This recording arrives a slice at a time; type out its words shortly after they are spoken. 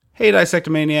Hey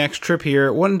Dissectomaniacs, Trip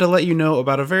here. Wanted to let you know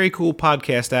about a very cool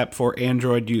podcast app for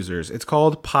Android users. It's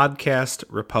called Podcast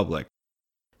Republic.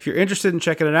 If you're interested in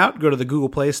checking it out, go to the Google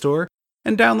Play Store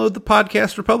and download the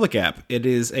Podcast Republic app. It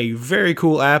is a very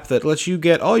cool app that lets you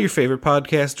get all your favorite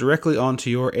podcasts directly onto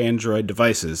your Android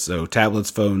devices, so tablets,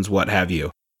 phones, what have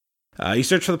you. You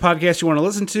search for the podcast you want to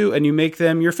listen to, and you make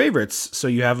them your favorites, so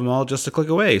you have them all just a click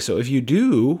away. So if you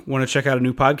do want to check out a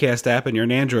new podcast app and you're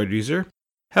an Android user,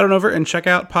 head on over and check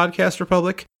out Podcast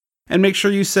Republic, and make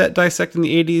sure you set Dissecting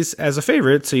the 80s as a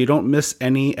favorite so you don't miss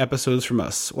any episodes from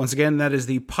us. Once again, that is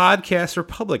the Podcast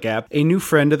Republic app, a new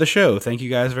friend of the show. Thank you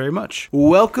guys very much.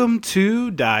 Welcome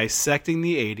to Dissecting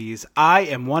the 80s. I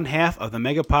am one half of the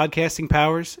mega podcasting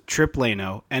powers, Trip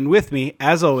Lano, and with me,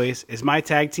 as always, is my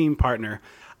tag team partner,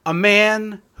 a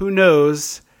man who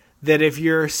knows that if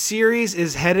your series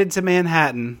is headed to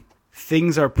Manhattan,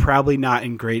 things are probably not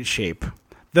in great shape.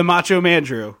 The Macho Man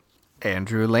Drew.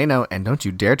 Andrew Lano, and don't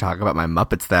you dare talk about my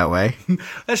Muppets that way.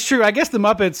 That's true. I guess the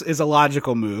Muppets is a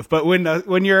logical move, but when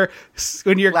your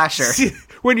Slasher.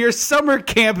 when your summer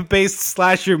camp based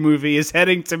slasher movie is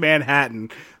heading to Manhattan,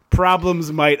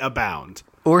 problems might abound.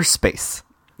 Or space.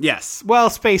 Yes. Well,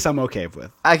 space I'm okay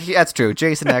with. That's true.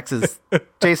 Jason X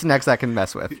I can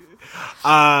mess with.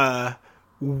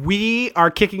 We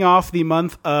are kicking off the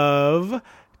month of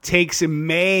Takes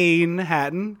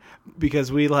Manhattan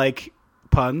because we like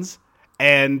puns.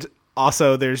 And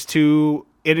also there's two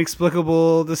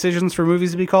inexplicable decisions for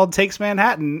movies to be called Takes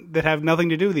Manhattan that have nothing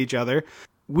to do with each other.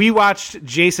 We watched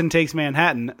Jason Takes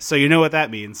Manhattan, so you know what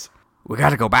that means. We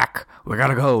gotta go back. We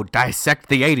gotta go dissect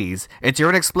the 80s. It's your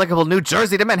inexplicable New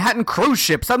Jersey to Manhattan cruise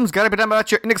ship. Something's gotta be done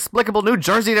about your inexplicable New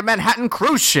Jersey to Manhattan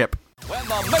cruise ship. When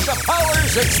the mega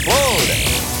powers explode.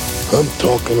 I'm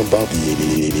talking about the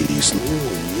 80s.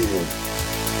 Oh, yeah.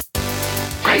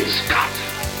 Great Scott!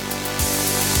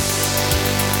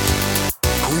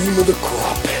 Cream of the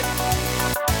crop.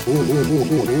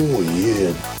 Oh,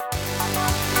 yeah.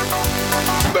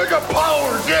 Mega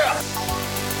powers, yeah!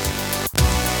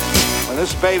 When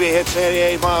this baby hits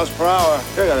 88 miles per hour,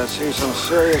 you're gonna see some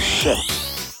serious shit.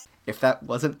 If that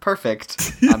wasn't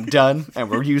perfect, I'm done, and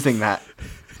we're using that.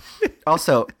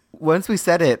 Also, once we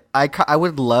said it, I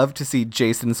would love to see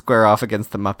Jason square off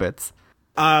against the Muppets.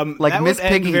 Like that Miss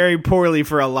Piggy, end very poorly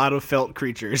for a lot of felt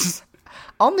creatures.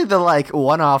 Only the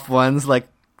one-off ones, like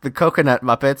the Coconut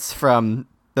Muppets from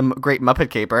the Great Muppet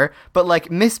Caper,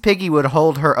 but Miss Piggy would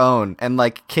hold her own and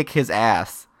kick his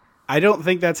ass. I don't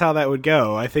think that's how that would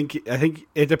go. I think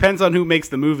it depends on who makes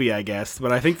the movie, I guess.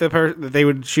 But I think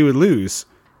she would lose.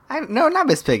 No, not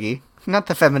Miss Piggy. Not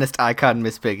the feminist icon,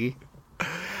 Miss Piggy.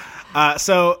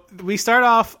 So we start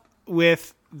off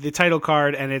with the title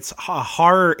card, and it's a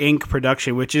Horror Inc.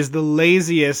 production, which is the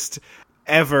laziest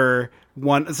ever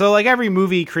one. So every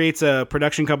movie creates a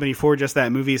production company for just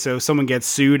that movie. So if someone gets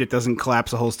sued, it doesn't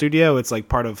collapse the whole studio. It's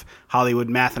part of Hollywood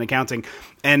math and accounting.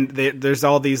 And there's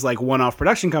all these one-off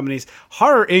production companies.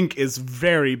 Horror Inc. is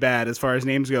very bad as far as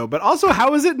names go. But also,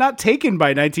 how is it not taken by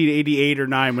 1988 or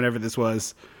 9, whenever this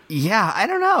was? Yeah, I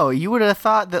don't know. You would have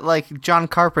thought that John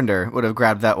Carpenter would have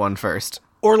grabbed that one first.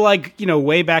 Or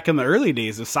way back in the early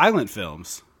days of silent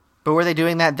films. But were they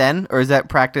doing that then? Or is that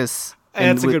practice?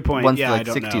 That's a good point. Once the I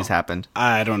don't 60s know. Happened.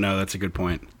 I don't know. That's a good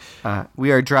point.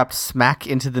 We are dropped smack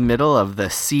into the middle of the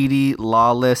seedy,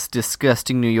 lawless,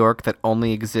 disgusting New York that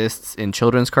only exists in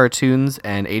children's cartoons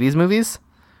and 80s movies.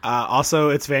 Also,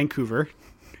 it's Vancouver.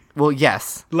 Well,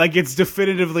 yes. It's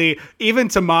definitively, even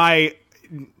to my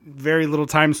very little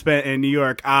time spent in New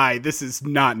York, this is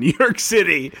not New York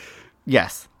City.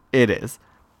 Yes, it is.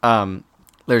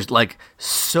 There's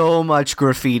so much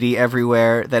graffiti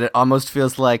everywhere that it almost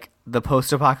feels like the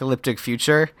post-apocalyptic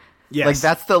future. Yes.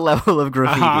 That's the level of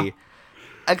graffiti.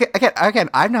 Again,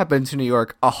 I've not been to New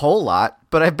York a whole lot,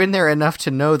 but I've been there enough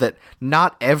to know that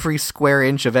not every square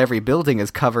inch of every building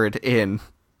is covered in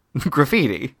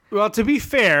graffiti. Well, to be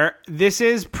fair, this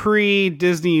is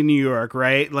pre-Disney New York,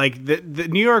 right? The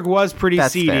New York was pretty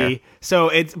seedy. Fair. So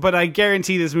but I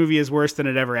guarantee this movie is worse than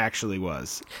it ever actually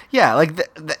was. Yeah,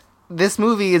 this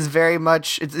movie is very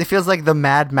much, it feels like the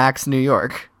Mad Max New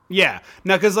York. Yeah.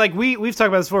 No, because we've talked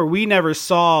about this before. We never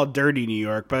saw dirty New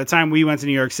York. By the time we went to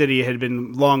New York City, it had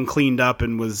been long cleaned up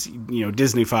and was,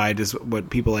 Disneyfied is what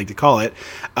people like to call it.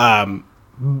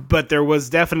 But there was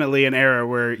definitely an era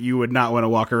where you would not want to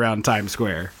walk around Times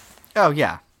Square. Oh,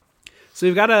 yeah. So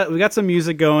we got some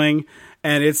music going,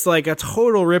 and it's a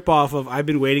total ripoff of I've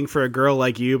Been Waiting for a Girl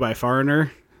Like You by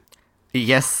Foreigner.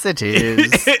 Yes, it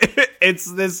is.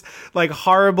 It's this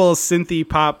horrible synthy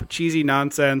pop, cheesy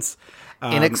nonsense.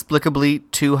 Inexplicably,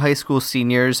 two high school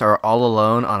seniors are all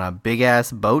alone on a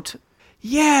big-ass boat.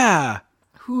 Yeah.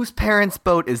 Whose parents'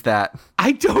 boat is that?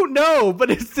 I don't know, but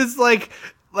it's this like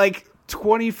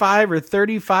 25 or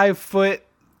 35 foot.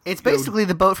 It's basically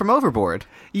the boat from Overboard.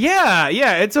 Yeah,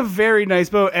 it's a very nice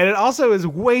boat, and it also is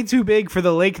way too big for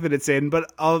the lake that it's in,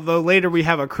 but although later we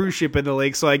have a cruise ship in the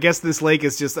lake, so I guess this lake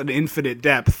is just an infinite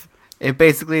depth. It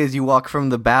basically is you walk from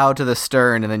the bow to the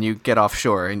stern, and then you get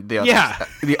offshore, and the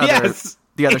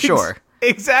other shore.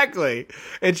 Exactly.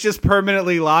 It's just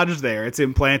permanently lodged there. It's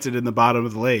implanted in the bottom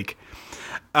of the lake.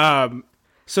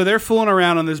 So they're fooling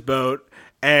around on this boat,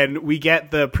 and we get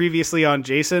the previously on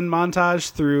Jason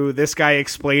montage through this guy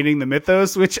explaining the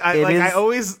mythos, which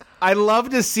I love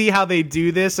to see how they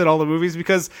do this in all the movies,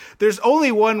 because there's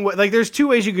only one way, there's two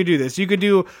ways you could do this. You could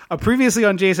do a previously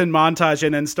on Jason montage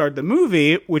and then start the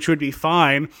movie, which would be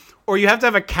fine, or you have to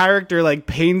have a character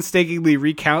painstakingly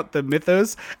recount the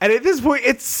mythos. And at this point,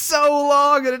 it's so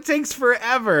long and it takes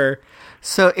forever.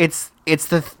 So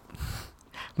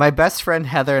my best friend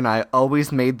Heather and I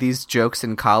always made these jokes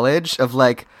in college of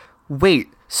wait,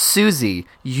 Susie,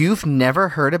 you've never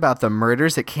heard about the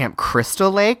murders at Camp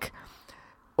Crystal Lake?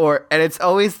 And it's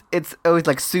always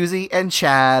like Susie and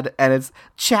Chad, and it's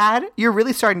Chad, you're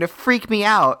really starting to freak me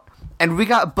out. And we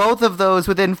got both of those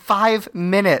within 5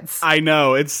 minutes. I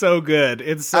know, it's so good.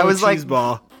 It's so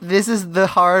cheeseball. This is the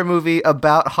horror movie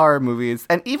about horror movies.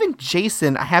 And even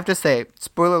Jason, I have to say,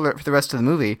 spoiler alert for the rest of the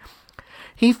movie,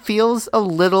 he feels a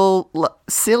little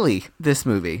silly, this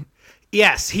movie.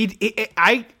 Yes,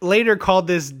 I later called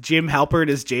this Jim Halpert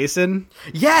as Jason.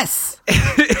 Yes!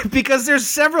 Because there's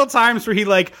several times where he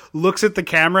looks at the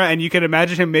camera and you can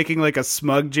imagine him making a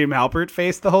smug Jim Halpert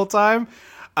face the whole time.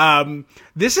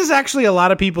 This is actually a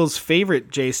lot of people's favorite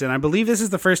Jason. I believe this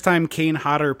is the first time Kane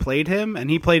Hodder played him,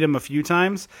 and he played him a few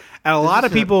times. And a lot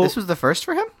of people... This was the first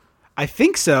for him? I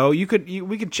think so. We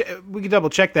could double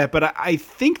check that, but I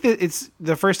think that it's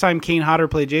the first time Kane Hodder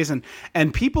played Jason,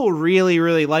 and people really,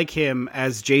 really like him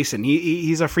as Jason.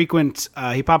 He's a frequent.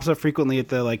 He pops up frequently at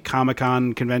the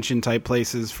Comic-Con convention type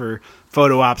places for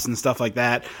photo ops and stuff like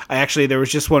that. There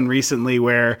was just one recently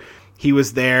where he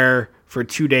was there for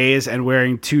 2 days and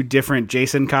wearing 2 different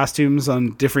Jason costumes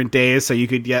on different days, so you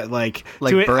could get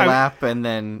burlap and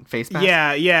then face mask.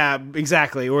 Yeah,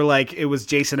 exactly. Or it was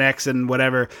Jason X and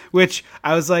whatever, which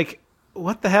I was like,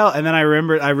 what the hell? And then I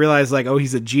realized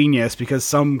he's a genius, because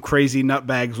some crazy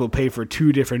nutbags will pay for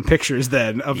 2 different pictures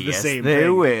then of the same thing. Yes, they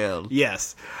will.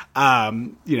 Yes.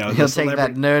 He'll take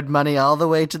that nerd money all the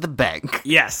way to the bank.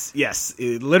 Yes,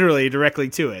 literally directly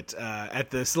to it.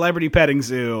 At the Celebrity Petting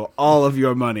Zoo, all of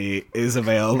your money is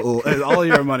available. All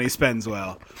your money spends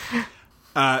well.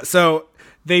 So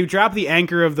they drop the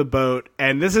anchor of the boat,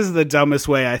 and this is the dumbest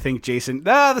way I think Jason...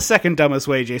 the second dumbest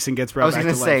way Jason gets brought back to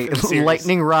life. I was going to say,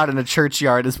 lightning rod in a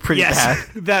churchyard is pretty bad.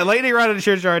 That lightning rod in a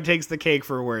churchyard takes the cake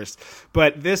for worst.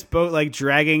 But this boat,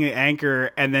 dragging an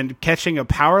anchor and then catching a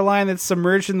power line that's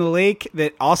submerged in the lake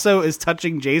that also is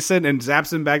touching Jason and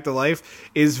zaps him back to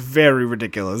life is very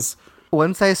ridiculous.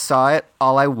 Once I saw it,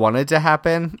 all I wanted to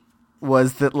happen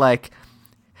was that,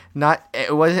 I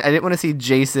didn't want to see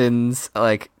Jason's,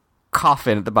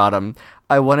 coffin at the bottom.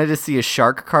 I wanted to see a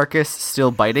shark carcass still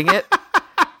biting it.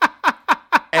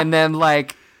 And then,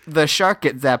 the shark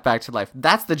gets zapped back to life.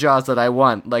 That's the Jaws that I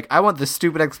want. I want the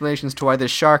stupid explanations to why this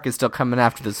shark is still coming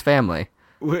after this family.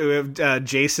 We have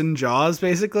Jason Jaws,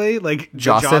 basically.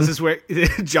 Jawson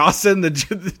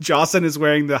Jawson is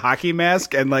wearing the hockey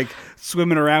mask and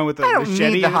swimming around with a machete. I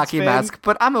don't need the hockey mask,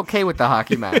 but I'm okay with the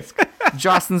hockey mask.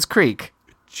 Jawson's Creek.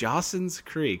 Jawson's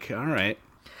Creek. All right.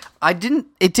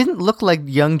 It didn't look like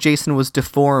young Jason was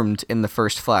deformed in the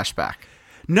first flashback.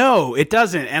 No, it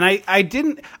doesn't. And I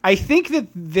think that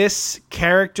this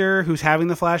character who's having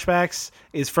the flashbacks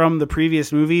is from the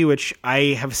previous movie, which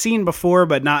I have seen before,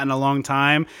 but not in a long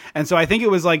time. And so I think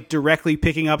it was directly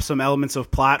picking up some elements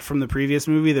of plot from the previous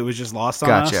movie that was just lost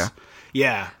on us.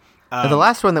 Yeah. The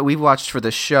last one that we watched for the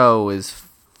show is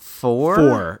 4?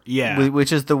 4, yeah.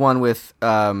 Which is the one with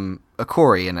a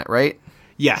Corey in it, right?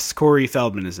 Yes, Corey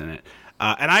Feldman is in it.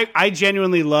 And I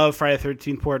genuinely love Friday the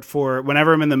 13th Part 4.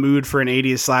 Whenever I'm in the mood for an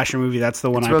 80s slasher movie, that's the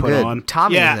one I put on.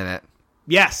 Tommy is in it.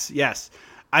 Yes.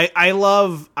 I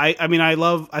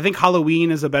think Halloween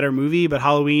is a better movie, but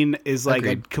Halloween is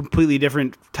a completely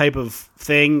different type of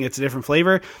thing. It's a different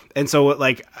flavor. And so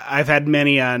I've had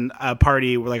many on a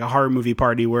party, a horror movie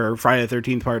party, where Friday the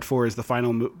 13th Part 4 is the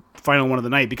final one of the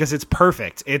night, because it's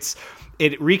perfect.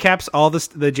 It recaps all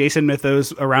the Jason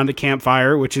mythos around a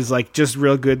campfire, which is just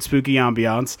real good spooky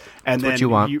ambiance. And That's what you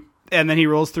want. And then he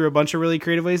rolls through a bunch of really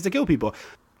creative ways to kill people.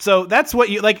 So that's what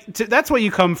you like. That's what you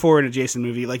come for in a Jason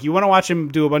movie. Like, you want to watch him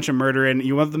do a bunch of murder, and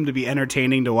you want them to be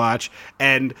entertaining to watch.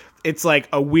 And it's like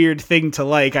a weird thing to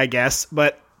like, I guess.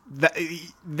 But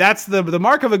that's the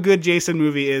mark of a good Jason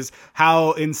movie, is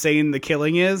how insane the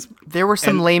killing is. There were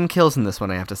some lame kills in this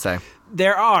one, I have to say.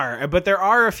 There are, but there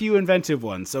are a few inventive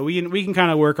ones. So we can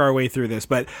kind of work our way through this.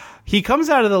 But he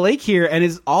comes out of the lake here and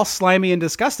is all slimy and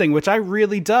disgusting, which I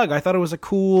really dug. I thought it was a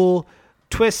cool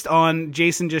twist on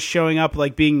Jason just showing up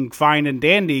like being fine and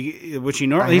dandy, which he's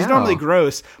normally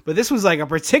gross, but this was like a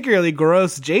particularly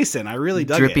gross Jason. I really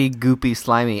dug Drippy, it. goopy,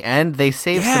 slimy, and they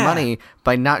saved some money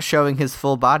by not showing his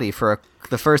full body for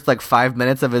the first like 5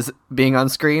 minutes of his being on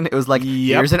screen. It was like,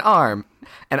 here's an arm,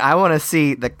 and I want to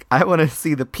see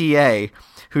the PA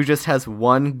who just has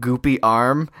one goopy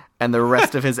arm and the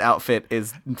rest of his outfit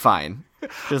is fine.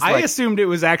 I assumed it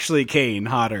was actually Kane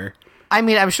Hodder. I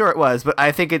mean, I'm sure it was, but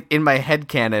I think in my head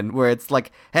canon where it's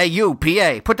like, hey, you,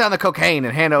 PA, put down the cocaine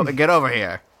and get over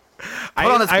here.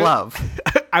 Put on this glove.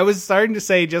 I was starting to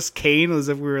say just Kane as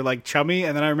if we were like chummy,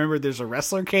 and then I remembered there's a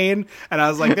wrestler Kane, and I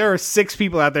was like, there are 6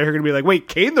 people out there who are going to be like, wait,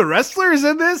 Kane the wrestler is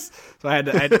in this? So I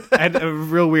had a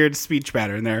real weird speech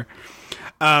pattern there.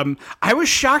 I was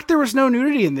shocked there was no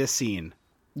nudity in this scene.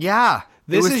 Yeah.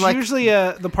 This is like, usually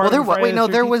the part of Friday the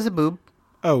 13th. There was a boob.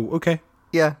 Oh, okay.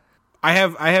 Yeah. I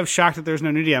have shocked that there's no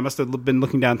nudity. I must have been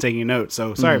looking down taking a note,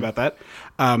 so sorry about that.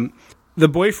 The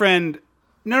boyfriend...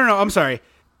 No, I'm sorry.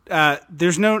 There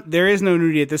is no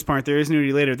nudity at this part. There is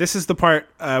nudity later. This is the part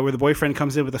where the boyfriend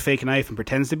comes in with a fake knife and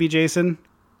pretends to be Jason.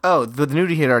 Oh, the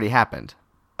nudity had already happened.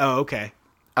 Oh, okay.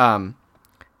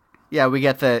 Yeah, we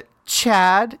get the,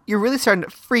 Chad, you're really starting to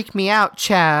freak me out,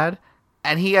 Chad.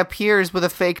 And he appears with a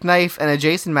fake knife and a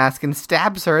Jason mask and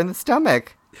stabs her in the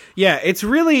stomach. Yeah, it's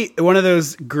really one of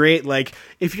those great, like,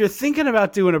 if you're thinking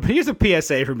about doing here's a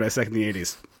PSA from Dissecting the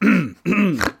 80s.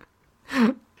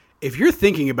 If you're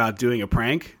thinking about doing a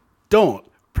prank, don't.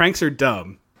 Pranks are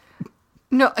dumb.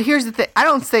 No, here's the thing.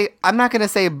 I'm not going to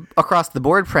say across the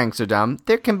board pranks are dumb.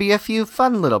 There can be a few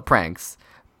fun little pranks.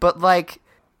 But, like,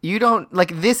 you don't,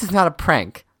 like, this is not a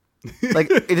prank. Like,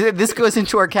 this goes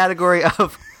into our category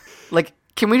of, like,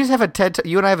 can we just have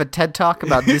you and I have a TED Talk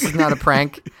about this is not a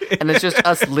prank? And it's just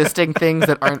us listing things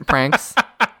that aren't pranks?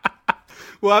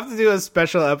 We'll have to do a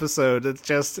special episode that's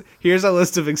just, here's a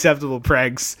list of acceptable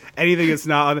pranks. Anything that's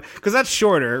not on, because that's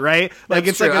shorter, right? Like,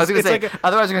 that's true.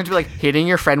 Otherwise you're going to be like, hitting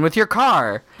your friend with your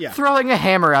car. Yeah. Throwing a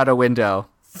hammer out a window.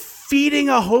 Feeding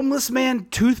a homeless man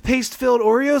toothpaste-filled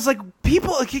Oreos. Like,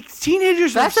 people, like,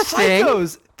 teenagers are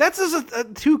psychos. Thing. That's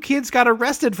just 2 kids got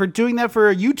arrested for doing that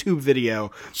for a YouTube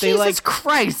video. Jesus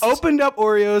Christ. Opened up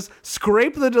Oreos,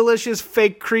 scraped the delicious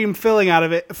fake cream filling out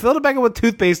of it, filled it back up with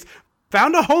toothpaste,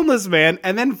 found a homeless man,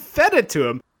 and then fed it to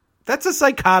him. That's a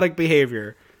psychotic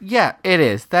behavior. Yeah, it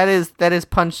is. That is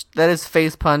punch. That is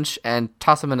face punch and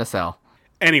toss him in a cell.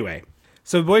 Anyway,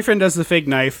 so the boyfriend does the fake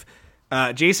knife.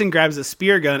 Jason grabs a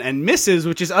spear gun and misses,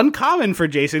 which is uncommon for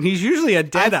Jason. He's usually a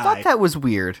dead eye. I thought that was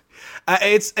weird.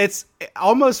 It's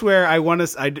almost where I want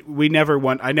to.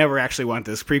 I never actually want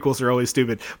this. Prequels are always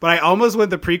stupid, but I almost want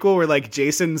the prequel where like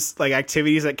Jason's like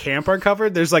activities at camp are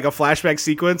covered. There's like a flashback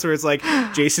sequence where it's like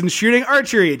Jason shooting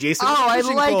archery, Jason. I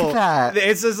like pole. that.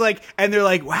 It's just like, and they're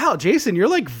like, wow, Jason, you're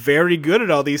like very good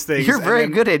at all these things. You're very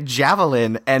good at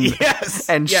javelin and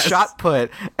shot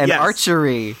put and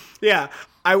archery. Yeah.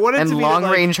 I wanted to be long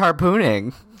range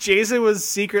harpooning. Jason was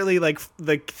secretly like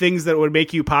the things that would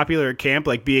make you popular at camp,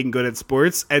 like being good at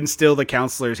sports, and still the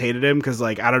counselors hated him because,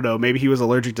 like, I don't know, maybe he was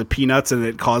allergic to peanuts and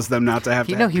it caused them not to have.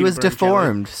 He was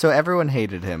deformed, so everyone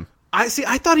hated him. I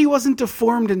thought he wasn't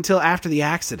deformed until after the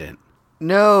accident.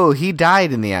 No, he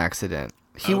died in the accident.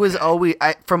 He was always,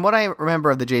 from what I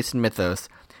remember of the Jason mythos,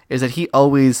 is that he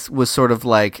always was sort of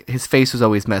like his face was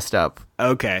always messed up.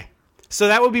 Okay. So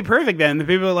that would be perfect then. The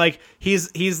people are like, he's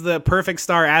the perfect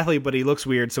star athlete, but he looks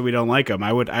weird, so we don't like him.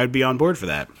 I would be on board for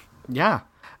that. Yeah.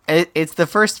 It's the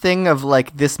first thing of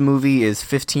like, this movie is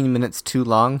 15 minutes too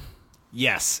long.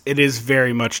 Yes, it is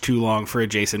very much too long for a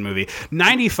Jason movie.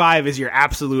 95 is your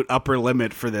absolute upper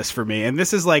limit for this for me, and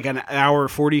this is like an hour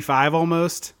 45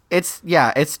 almost. It's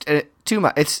too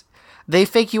much. They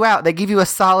fake you out. They give you a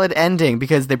solid ending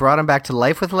because they brought him back to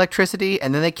life with electricity,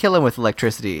 and then they kill him with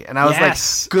electricity. And I was like,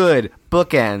 good,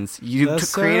 bookends.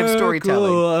 Creative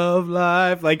storytelling. Of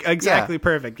life. Like, exactly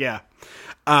perfect, yeah.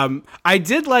 I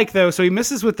did like, though, so he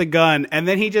misses with the gun, and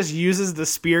then he just uses the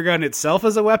spear gun itself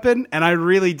as a weapon, and I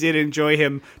really did enjoy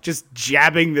him just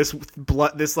jabbing this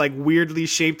like, weirdly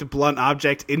shaped blunt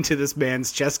object into this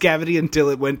man's chest cavity until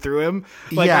it went through him.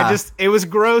 Like, it was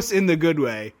gross in the good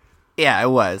way. Yeah, it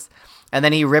was. And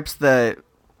then he rips the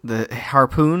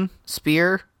harpoon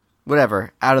spear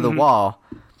whatever, out of the wall,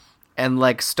 and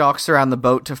like stalks around the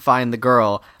boat to find the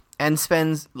girl, and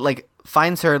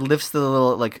finds her, lifts the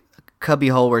little like cubby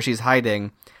hole where she's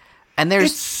hiding, and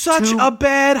there's It's such a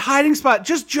bad hiding spot.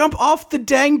 Just jump off the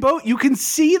dang boat. You can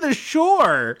see the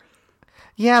shore.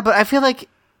 Yeah, but I feel like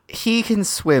he can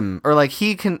swim, or like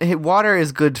water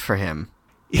is good for him.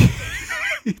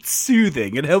 It's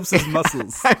soothing. It helps his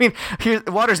muscles. I mean,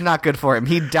 water's not good for him.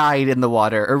 He died in the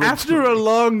water originally. After a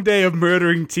long day of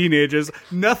murdering teenagers,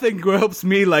 nothing helps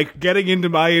me like getting into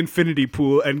my infinity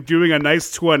pool and doing a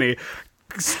nice 20.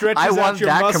 Stretches I out want your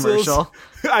that muscles. commercial.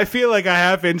 I feel like a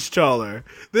half-inch taller.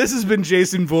 This has been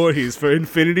Jason Voorhees for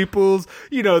infinity pools.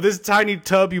 You know, this tiny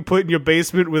tub you put in your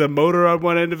basement with a motor on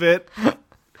one end of it.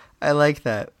 I like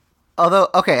that. Although,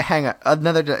 okay, hang on.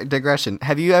 Another digression.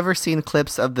 Have you ever seen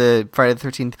clips of the Friday the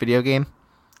 13th video game?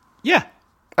 Yeah.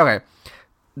 Okay.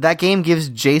 That game gives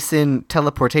Jason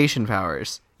teleportation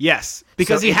powers. Yes.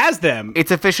 Because So he has them.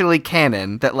 It's officially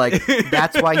canon that, like,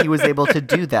 that's why he was able to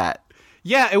do that.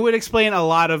 Yeah, it would explain a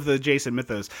lot of the Jason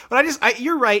mythos. But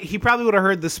you're right. He probably would have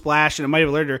heard the splash and it might have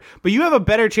alerted her. But you have a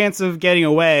better chance of getting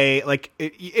away. Like,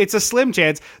 it's a slim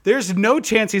chance. There's no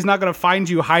chance he's not going to find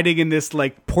you hiding in this,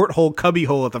 like, porthole cubby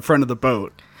hole at the front of the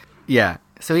boat. Yeah.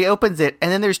 So he opens it,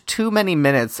 and then there's too many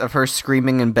minutes of her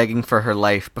screaming and begging for her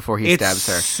life before he stabs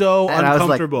her. It's so and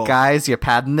uncomfortable. I was like, guys, you're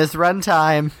padding this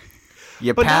runtime.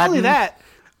 But not only that,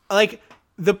 like,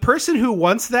 the person who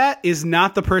wants that is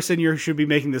not the person you should be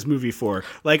making this movie for.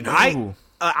 Like, No.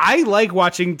 I like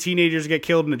watching teenagers get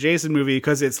killed in a Jason movie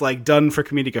because it's like done for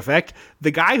comedic effect. The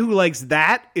guy who likes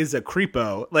that is a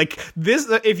creepo. Like this,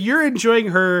 if you're enjoying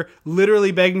her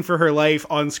literally begging for her life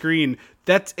on screen,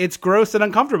 it's gross and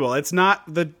uncomfortable. It's not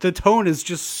the tone is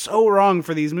just so wrong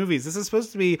for these movies. This is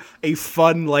supposed to be a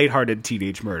fun, lighthearted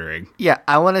teenage murdering. Yeah,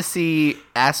 I want to see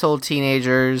asshole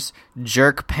teenagers,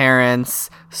 jerk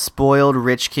parents, spoiled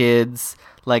rich kids.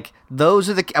 Like, those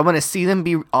are I want to see them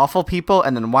be awful people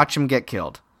and then watch them get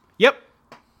killed. Yep.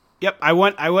 I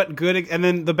want good, and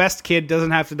then the best kid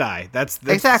doesn't have to die. That's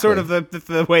Exactly. sort of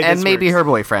the way. And this maybe works. her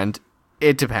boyfriend.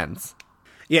 It depends.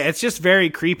 Yeah, it's just very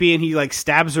creepy, and he like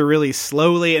stabs her really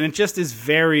slowly, and it just is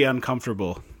very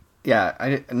uncomfortable. Yeah,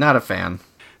 I'm not a fan.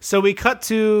 So we cut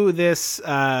to this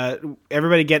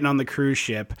everybody getting on the cruise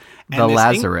ship. And The this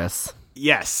Lazarus.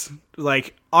 yes,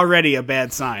 like already a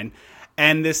bad sign.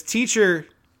 And this teacher.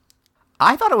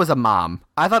 I thought it was a mom.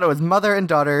 I thought it was mother and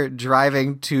daughter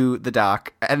driving to the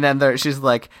dock, and then she's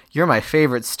like, "You're my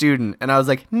favorite student," and I was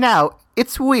like, "No,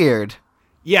 it's weird."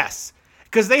 Yes,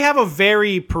 because they have a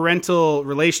very parental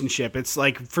relationship. It's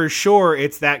like, for sure,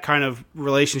 it's that kind of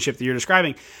relationship that you're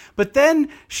describing. But then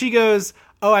she goes,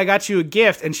 "Oh, I got you a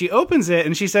gift," and she opens it,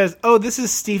 and she says, "Oh, this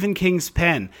is Stephen King's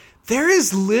pen." There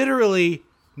is literally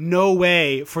no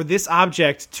way for this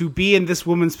object to be in this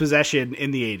woman's possession in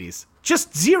the 80s.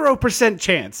 Just 0%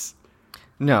 chance.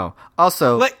 No.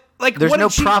 Also, Like there's what no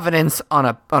did she- provenance on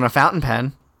a fountain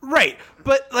pen. Right.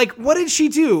 But like, what did she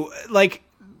do? Like,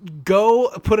 go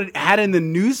put an ad in the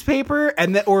newspaper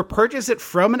or purchase it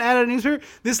from an ad in the newspaper?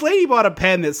 This lady bought a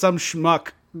pen that some schmuck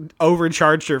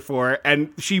overcharged her for, and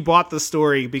she bought the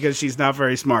story because she's not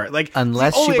very smart. Like,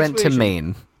 Unless the she only went to explanation-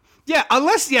 Maine. Yeah,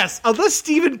 unless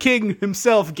Stephen King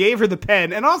himself gave her the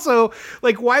pen, and also,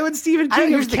 like, why would Stephen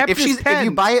King have kept this pen? If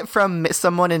you buy it from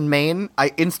someone in Maine,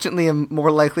 I instantly am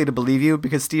more likely to believe you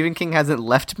because Stephen King hasn't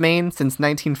left Maine since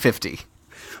 1950.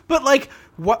 But like,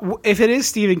 what if it is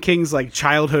Stephen King's like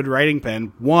childhood writing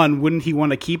pen? One, wouldn't he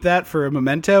want to keep that for a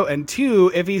memento? And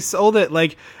two, if he sold it,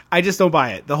 like, I just don't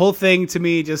buy it. The whole thing to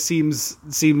me just seems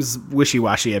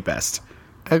wishy-washy at best.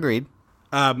 Agreed.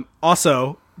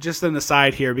 Also, just an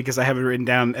aside here, because I have it written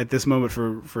down at this moment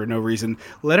for no reason.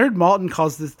 Leonard Maltin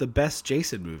calls this the best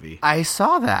Jason movie. I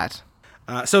saw that.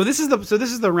 So this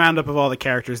is the roundup of all the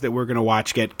characters that we're going to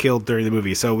watch get killed during the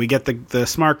movie. So we get the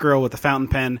smart girl with the fountain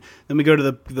pen. Then we go to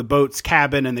the boat's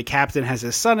cabin, and the captain has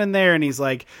his son in there, and he's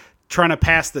like trying to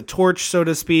pass the torch, so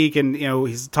to speak. And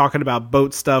he's talking about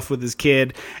boat stuff with his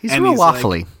kid. He's and real like,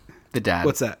 waffly, the dad.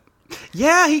 What's that?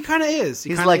 Yeah, he kind of is.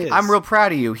 He's like, I'm real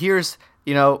proud of you. Here's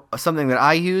something that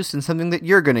I used and something that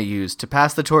you're going to use to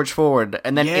pass the torch forward.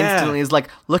 And then instantly is like,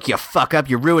 look, you fuck up.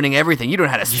 You're ruining everything. You don't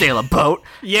know how to sail a boat.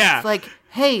 Yeah. It's like,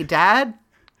 hey, Dad,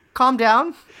 calm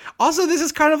down. Also, this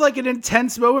is kind of like an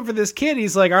intense moment for this kid.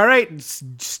 He's like, all right,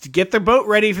 just get the boat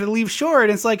ready to leave shore.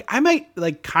 And it's like, I might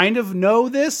like kind of know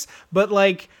this, but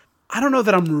like, I don't know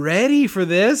that I'm ready for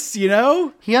this, He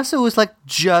also was like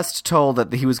just told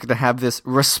that he was going to have this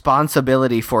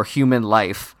responsibility for human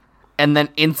life and then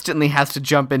instantly has to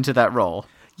jump into that role.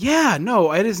 Yeah,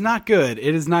 no, it is not good.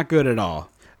 It is not good at all.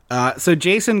 So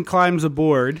Jason climbs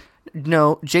aboard.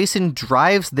 No, Jason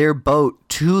drives their boat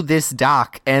to this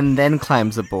dock and then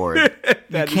climbs aboard.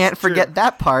 You can't forget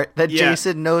that part, that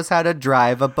Jason knows how to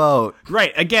drive a boat.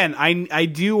 Right. Again, I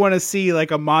do want to see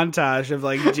like a montage of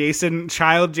like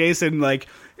child Jason, like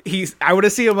I want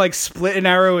to see him like split an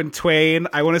arrow in twain.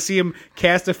 I want to see him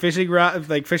cast a fishing rod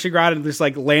and just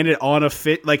like land it on a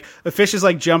fish. Like the fish is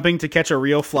like jumping to catch a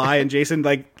real fly, and Jason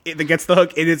like it gets the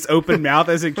hook in its open mouth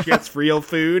as it gets real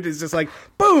food. It's just like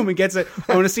boom, and gets it.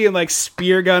 I want to see him like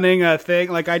spear gunning a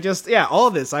thing. Like all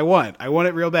of this I want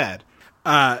it real bad.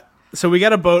 So we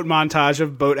got a boat montage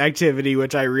of boat activity,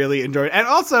 which I really enjoyed. And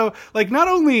also, like, not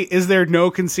only is there no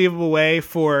conceivable way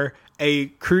for a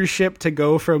cruise ship to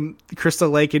go from Crystal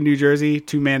Lake in New Jersey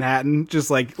to Manhattan, just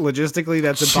like logistically,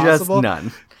 that's impossible. Just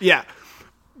none. Yeah.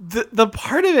 The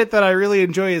part of it that I really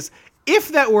enjoy is if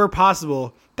that were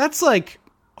possible, that's like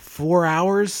 4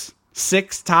 hours,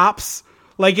 6 tops.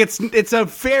 Like it's a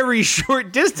very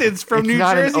short distance from New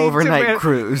Jersey. It's not an overnight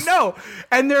cruise. No,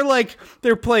 and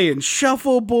they're playing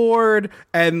shuffleboard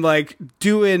and like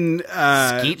doing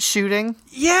skeet shooting.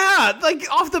 Yeah, like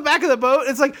off the back of the boat.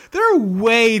 It's like there are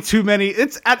way too many.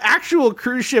 It's an actual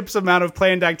cruise ship's amount of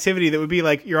planned activity that would be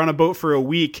like you're on a boat for a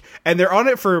week and they're on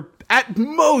it for at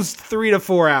most 3 to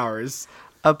 4 hours.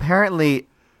 Apparently,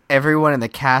 everyone in the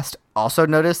cast also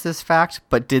noticed this fact,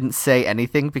 but didn't say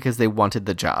anything because they wanted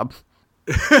the job.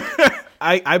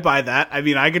 I buy that. I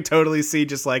mean, I could totally see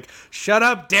just like, shut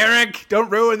up, Derek. Don't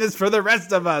ruin this for the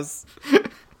rest of us.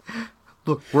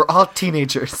 Look, we're all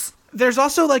teenagers. There's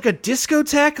also like a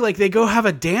discotheque. Like they go have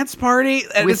a dance party.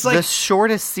 And with it's like the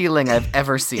shortest ceiling I've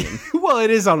ever seen. Well, it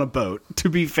is on a boat, to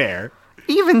be fair.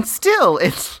 Even still,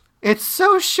 it's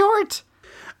so short.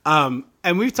 And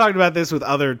we've talked about this with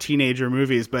other teenager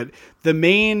movies, but the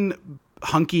main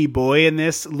hunky boy in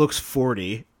this looks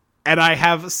 40. And I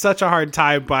have such a hard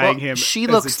time buying him. She as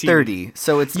looks a 30,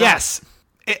 so it's not... Yes.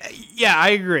 Yeah, I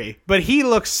agree. But he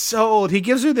looks so old. He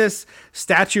gives her this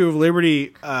Statue of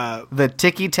Liberty. The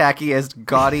ticky-tackiest,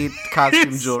 gaudy costume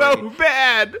it's jewelry. so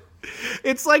bad.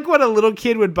 It's like what a little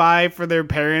kid would buy for their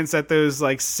parents at those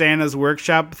like Santa's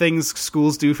workshop things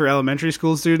schools do for elementary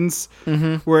school students,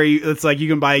 where it's like you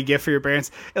can buy a gift for your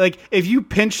parents. Like if you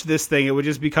pinched this thing, it would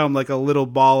just become like a little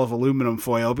ball of aluminum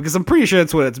foil because I'm pretty sure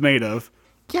that's what it's made of.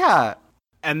 Yeah.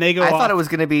 And they go I thought it was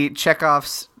going to be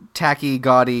Chekhov's tacky,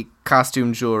 gaudy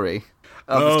costume jewelry.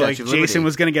 Like Jason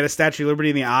was going to get a Statue of Liberty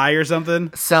in the eye or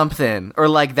something? Something. Or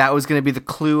like that was going to be the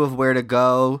clue of where to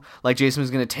go. Like Jason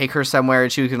was going to take her somewhere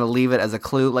and she was going to leave it as a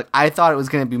clue. Like I thought it was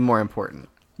going to be more important.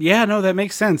 Yeah, no, that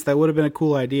makes sense. That would have been a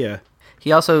cool idea.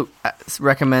 He also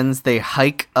recommends they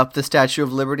hike up the Statue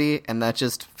of Liberty, and that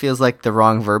just feels like the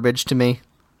wrong verbiage to me.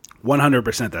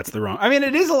 100% that's the wrong. I mean,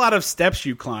 it is a lot of steps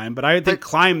you climb, but I think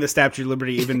climb the Statue of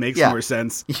Liberty even makes more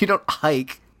sense. You don't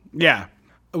hike. Yeah.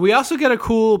 We also get a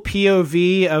cool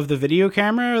POV of the video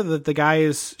camera that the guy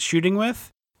is shooting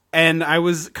with. And I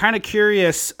was kind of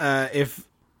curious if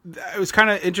it was kind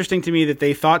of interesting to me that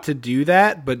they thought to do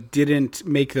that, but didn't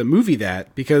make the movie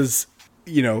that because,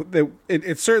 you know,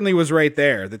 it certainly was right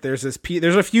there that there's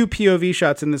there's a few POV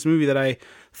shots in this movie that I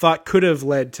thought could have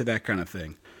led to that kind of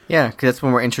thing. Yeah, because that's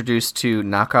when we're introduced to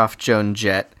knockoff Joan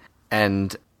Jett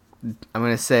and I'm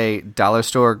going to say Dollar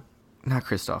Store, not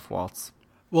Christoph Waltz.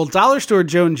 Well, Dollar Store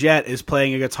Joan Jett is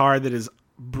playing a guitar that is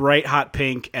bright hot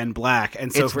pink and black,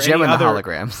 and so it's for Gem and the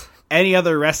Holograms. Any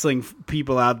other wrestling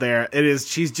people out there,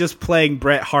 she's just playing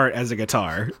Bret Hart as a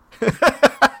guitar.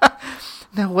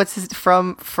 No, what's his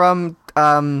from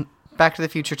Back to the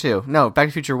Future 2? No, Back to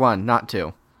the Future 1, not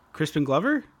 2. Crispin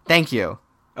Glover? Thank you.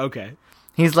 Okay.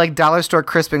 He's like Dollar Store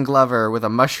Crispin Glover with a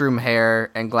mushroom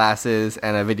hair and glasses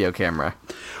and a video camera.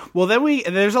 Well, then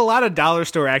there's a lot of Dollar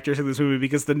Store actors in this movie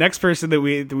because the next person that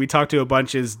we talk to a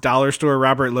bunch is Dollar Store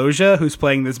Robert Loggia, who's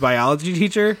playing this biology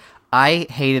teacher. I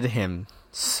hated him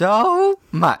so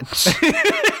much.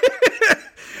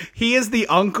 He is the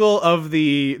uncle of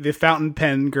the fountain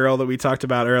pen girl that we talked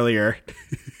about earlier.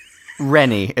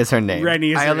 Rennie is her name.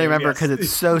 Rennie is I her only name, remember yes. because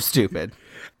it's so stupid.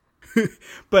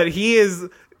 But he is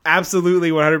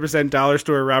absolutely 100% Dollar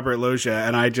Store Robert Loggia,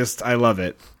 and I love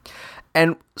it.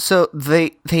 And so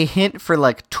they hint for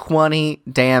like 20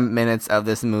 damn minutes of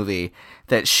this movie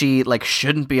that she like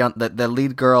shouldn't be on the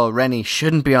lead girl Rennie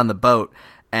shouldn't be on the boat,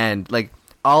 and like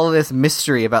all of this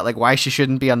mystery about like why she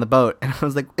shouldn't be on the boat. And I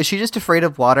was like, is she just afraid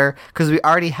of water? Because we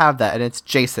already have that, and it's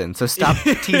Jason. So stop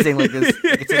teasing like this.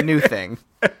 Like it's a new thing.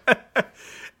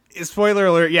 Spoiler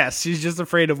alert, yes, she's just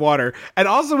afraid of water. And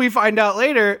also we find out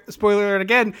later, spoiler alert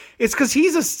again, it's because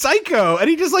he's a psycho and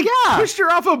he just like pushed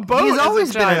her off a boat. He's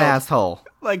always been an asshole.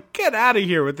 Like, get out of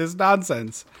here with this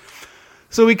nonsense.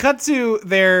 So we cut to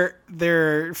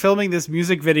they're filming this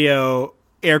music video,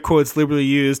 air quotes liberally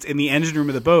used, in the engine room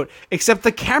of the boat, except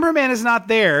the cameraman is not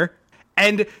there,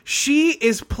 and she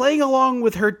is playing along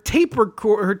with her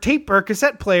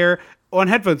cassette player on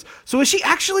headphones. So is she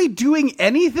actually doing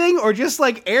anything, or just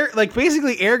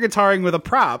basically air guitaring with a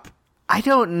prop? I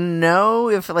don't know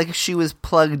if she was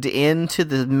plugged into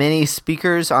the mini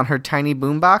speakers on her tiny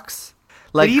boombox.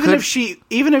 But even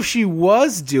if she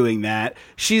was doing that,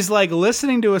 she's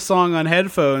listening to a song on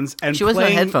headphones and she wasn't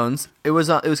on headphones. It was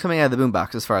coming out of the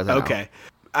boombox, as far as I know. Okay,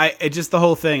 just the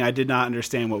whole thing. I did not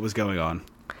understand what was going on.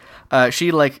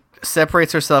 She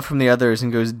separates herself from the others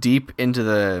and goes deep into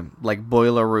the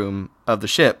boiler room of the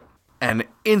ship, and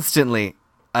instantly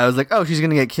I was like, oh, she's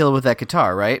gonna get killed with that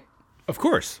guitar, right? Of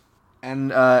course.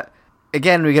 And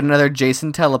again, we get another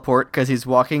Jason teleport because he's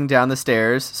walking down the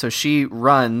stairs. So she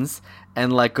runs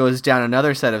and goes down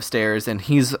another set of stairs, and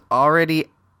he's already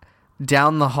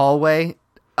down the hallway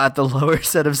at the lower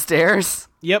set of stairs.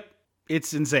 Yep,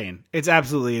 it's insane. It's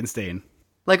absolutely insane.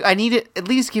 I need it. At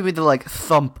least give me the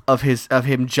thump of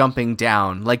him jumping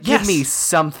down. Give me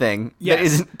something that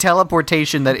isn't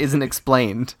teleportation that isn't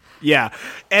explained. Yeah,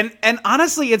 and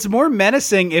honestly, it's more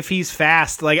menacing if he's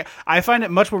fast. I find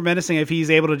it much more menacing if he's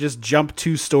able to just jump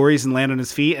 2 stories and land on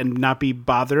his feet and not be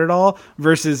bothered at all,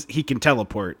 versus he can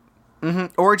teleport.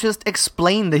 Mm-hmm. Or just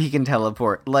explain that he can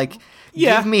teleport.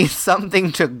 Give me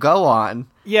something to go on.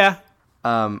 Yeah.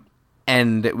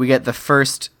 And we get the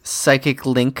first psychic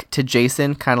link to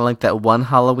Jason, kind of like that one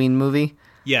Halloween movie.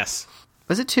 Yes.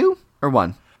 Was it 2 or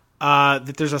 1?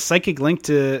 That there's a psychic link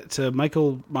to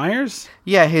Michael Myers?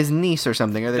 Yeah, his niece or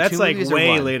something. Are there That's 2 movies way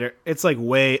or 1? later. It's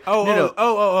way.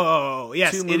 Oh.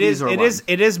 Yes, 2 it is. movies or It 1? is.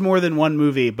 It is more than one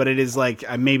movie, but it is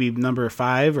maybe number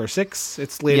 5 or 6.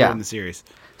 It's later in the series.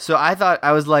 So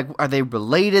I was like, are they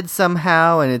related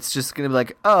somehow? And it's just going to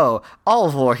be oh,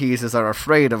 all Voorheeses are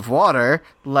afraid of water.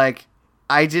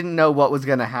 I didn't know what was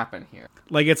going to happen here.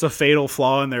 It's a fatal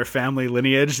flaw in their family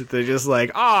lineage. They're just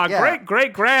Yeah.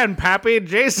 great-great-grandpappy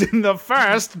Jason the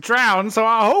First drowned, so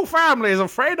our whole family is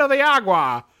afraid of the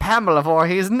agua. Pamela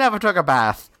Voorhees never took a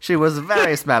bath. She was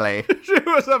very smelly. She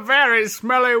was a very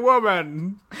smelly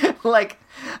woman.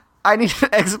 I need an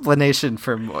explanation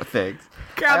for more things.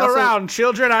 Gather round,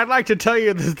 children. I'd like to tell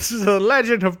you that this is the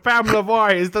legend of Pamela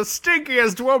Voorhees, the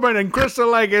stinkiest woman in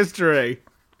Crystal Lake history.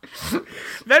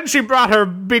 Then she brought her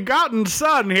begotten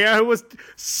son here, who was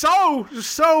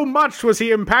so much was he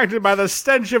impacted by the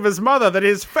stench of his mother that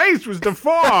his face was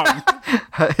deformed.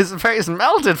 His face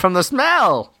melted from the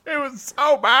smell. It was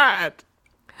so bad.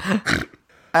 I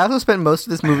also spent most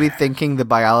of this movie thinking the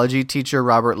biology teacher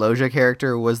Robert Loggia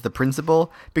character was the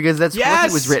principal, because that's what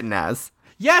he was written as.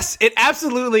 Yes, it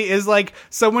absolutely is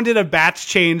someone did a batch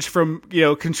change from,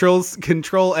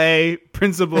 control A,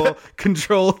 principal,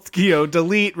 control,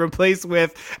 delete, replace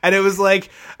with, and it was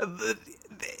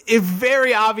it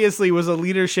very obviously was a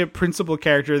leadership principal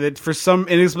character that for some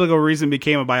inexplicable reason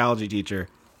became a biology teacher.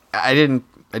 I didn't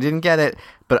get it,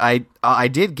 but I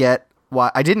did get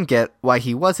why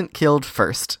he wasn't killed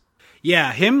first.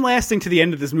 Yeah, him lasting to the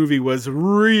end of this movie was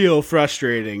real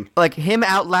frustrating. Him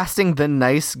outlasting the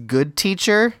nice, good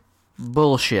teacher?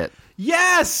 Bullshit.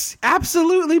 Yes!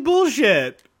 Absolutely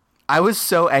bullshit! I was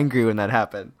so angry when that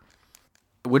happened.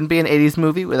 It wouldn't be an 80s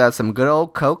movie without some good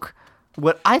old Coke.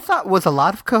 What I thought was a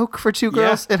lot of Coke for 2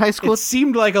 girls in high school. It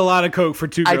seemed like a lot of Coke for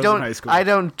 2 girls in high school. I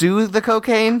don't do the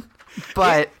cocaine,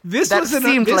 but that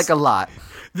seemed like a lot.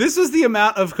 This was the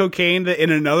amount of cocaine that in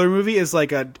another movie is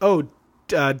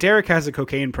Derek has a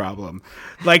cocaine problem.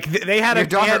 They had Your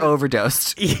daughter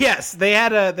overdosed. Yes, they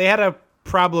had a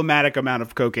problematic amount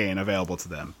of cocaine available to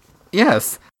them.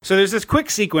 Yes. So there's this quick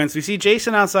sequence. We see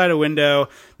Jason outside a window.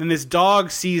 Then this dog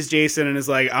sees Jason and is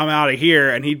like, "I'm out of here,"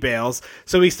 and he bails.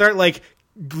 So we start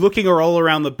looking all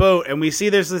around the boat, and we see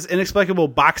there's this inexplicable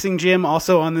boxing gym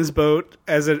also on this boat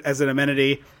as an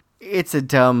amenity. It's a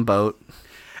dumb boat.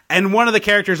 And one of the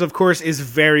characters, of course, is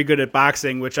very good at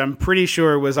boxing, which I'm pretty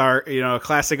sure was our,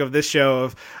 classic of this show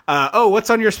of, what's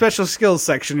on your special skills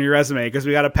section in your resume? Because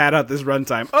we got to pad out this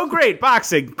runtime. Oh, great,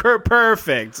 boxing.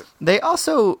 Perfect. They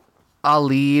also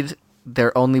Ali'd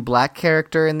their only black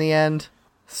character in the end.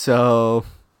 So...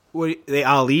 They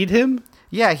Ali'd him?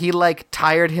 Yeah, he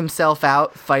tired himself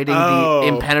out fighting the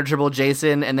impenetrable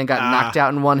Jason and then got knocked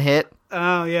out in one hit.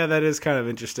 Oh, yeah, that is kind of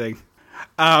interesting.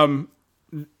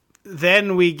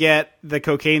 Then we get the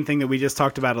cocaine thing that we just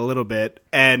talked about a little bit,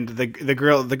 and the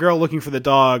girl looking for the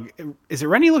dog. Is it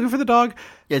Rennie looking for the dog?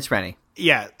 It's Rennie.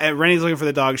 Yeah, Rennie's looking for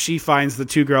the dog. She finds the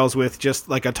 2 girls with just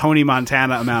a Tony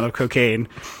Montana amount of cocaine.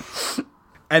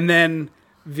 And then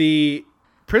the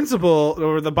principal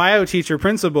or the bio teacher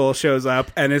principal shows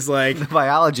up and is like, The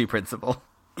biology principal.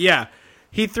 yeah,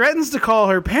 he threatens to call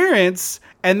her parents,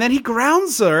 and then he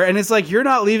grounds her and it's like, you're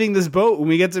not leaving this boat when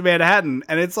we get to Manhattan.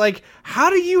 And it's like, how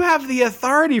do you have the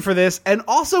authority for this? And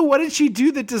also, what did she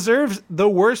do that deserves the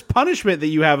worst punishment that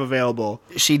you have available?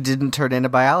 She didn't turn in a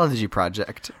biology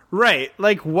project. Right.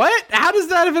 Like, what? How does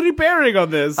that have any bearing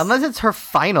on this? Unless it's her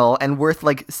final and worth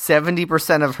like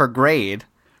 70% of her grade.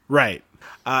 Right.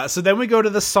 So then we go to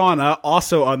the sauna,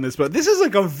 also on this boat. This is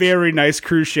like a very nice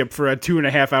cruise ship for a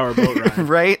 2.5-hour boat ride.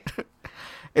 Right?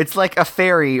 It's like a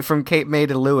ferry from Cape May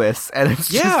to Lewis, and it's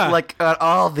just like got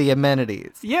all the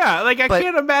amenities. Yeah, like I But-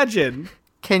 can't imagine.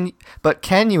 Can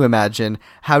you imagine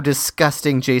how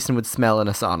disgusting Jason would smell in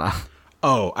a sauna?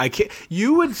 Oh, I can't.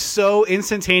 You would so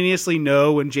instantaneously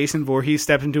know when Jason Voorhees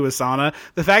stepped into a sauna.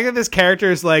 The fact that this character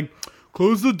is like,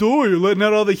 close the door, you're letting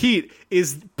out all the heat,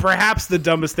 is perhaps the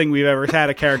dumbest thing we've ever had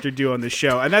a character do on this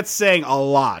show. And that's saying a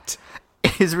lot.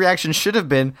 His reaction should have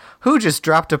been, who just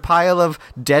dropped a pile of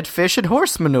dead fish and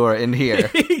horse manure in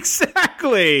here?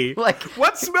 Exactly. Like-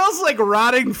 what smells like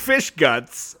rotting fish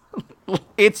guts?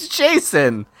 It's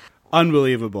Jason!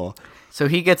 Unbelievable. So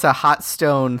he gets a hot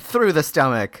stone through the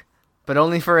stomach, but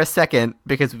only for a second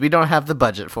because we don't have the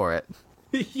budget for it.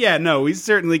 Yeah, no, we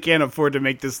certainly can't afford to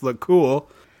make this look cool.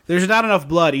 There's not enough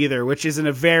blood either, which isn't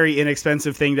a very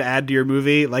inexpensive thing to add to your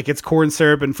movie. Like, it's corn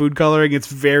syrup and food coloring. It's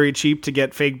very cheap to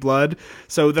get fake blood.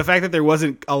 So the fact that there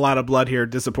wasn't a lot of blood here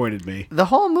disappointed me. The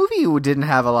whole movie didn't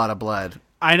have a lot of blood.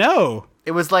 I know.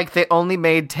 It was like they only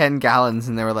made 10 gallons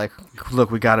and they were like,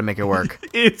 look, we gotta make it work.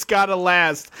 It's gotta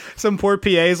last. Some poor PA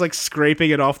is like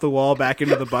scraping it off the wall back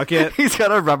into the bucket. He's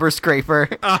got a rubber scraper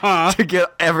to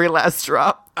get every last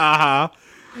drop.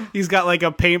 He's got like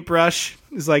a paintbrush.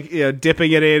 He's like,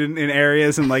 dipping it in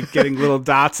areas and like getting little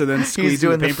dots and then squeezing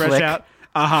doing the the paintbrush flick. out.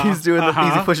 He's doing the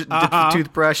he pushes dips the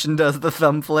toothbrush and does the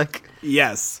thumb flick.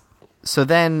 Yes. So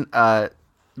then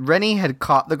Rennie had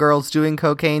caught the girls doing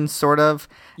cocaine, sort of,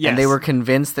 and they Yes. were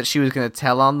convinced that she was going to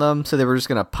tell on them, so they were just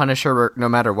going to punish her no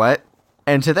matter what.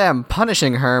 And to them,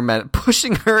 punishing her meant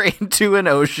pushing her into an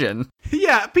ocean.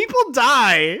 Yeah, people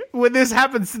die when this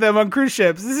happens to them on cruise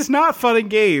ships. This is not fun and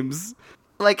games.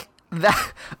 Like,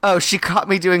 that. Oh, she caught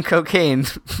me doing cocaine.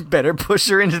 Better push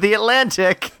her into the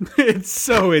Atlantic. It's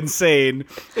so insane.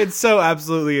 It's so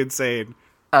absolutely insane.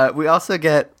 We also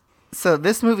get. So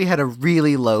this movie had a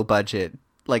really low budget.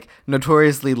 Like,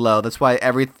 notoriously low. That's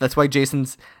why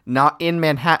Jason's not in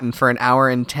Manhattan for an hour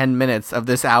and 10 minutes of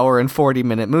this hour and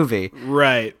 40-minute movie.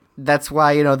 Right. That's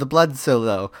why, the blood's so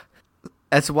low.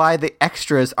 That's why the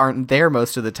extras aren't there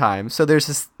most of the time. So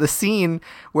there's the scene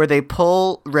where they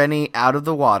pull Rennie out of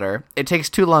the water. It takes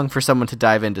too long for someone to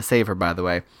dive in to save her, by the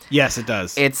way. Yes, it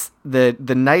does. It's the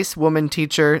nice woman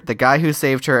teacher, the guy who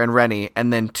saved her, and Rennie,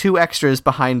 and then two extras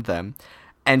behind them.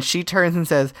 And she turns and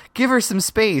says, give her some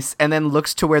space, and then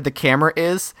looks to where the camera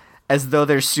is, as though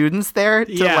there's students there,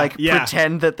 to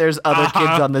pretend that there's other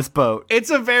kids on this boat. It's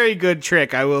a very good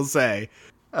trick, I will say.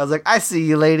 I was like, I see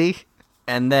you, lady.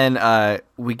 And then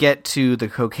we get to the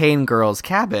cocaine girl's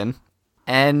cabin,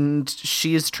 and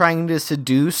she's trying to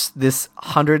seduce this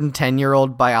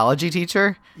 110-year-old biology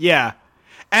teacher. Yeah.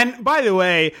 And by the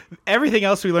way, everything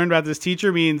else we learned about this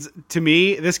teacher means, to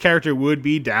me, this character would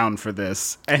be down for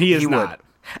this. And he is not. Would.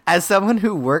 As someone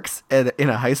who works in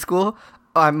a high school,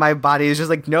 my body is just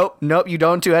like, nope, you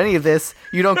don't do any of this.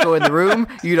 You don't go in the room.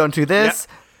 You don't do this.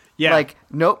 Yeah. Like,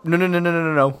 nope,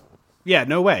 no. Yeah,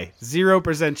 no way.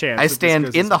 0% chance. I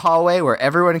stand in the hallway where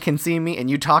everyone can see me, and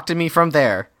you talk to me from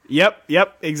there.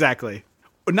 Yep, exactly.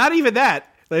 Not even that.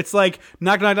 It's like,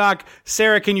 knock, knock, knock.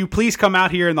 Sarah, can you please come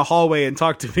out here in the hallway and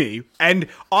talk to me? And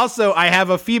also, I have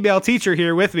a female teacher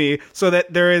here with me so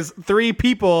that there is 3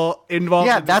 people involved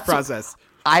in this process.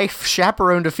 I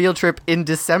chaperoned a field trip in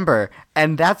December,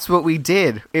 and that's what we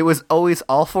did. It was always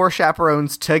all 4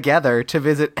 chaperones together to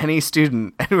visit any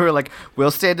student. And we were like, we'll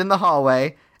stand in the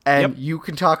hallway, and you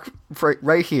can talk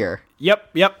right here.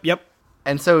 Yep.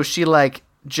 And so she,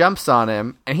 jumps on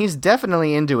him, and he's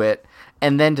definitely into it,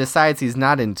 and then decides he's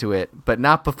not into it, but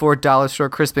not before Dollar Store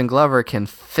Crispin Glover can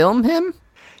film him?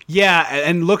 Yeah,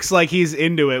 and looks like he's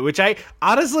into it, which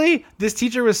honestly, this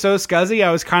teacher was so scuzzy,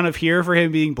 I was kind of here for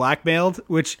him being blackmailed,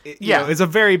 which is a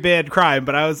very bad crime,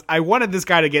 but I wanted this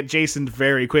guy to get Jason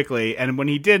very quickly, and when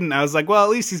he didn't, I was like, well, at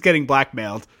least he's getting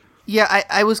blackmailed. Yeah,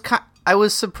 I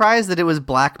was surprised that it was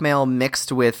blackmail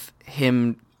mixed with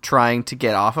him trying to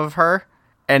get off of her,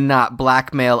 and not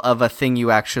blackmail of a thing you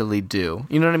actually do.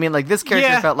 You know what I mean? Like, this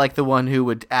character felt like the one who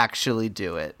would actually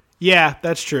do it. Yeah,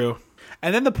 that's true.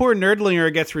 And then the poor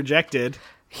nerdlinger gets rejected.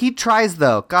 He tries,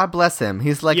 though. God bless him.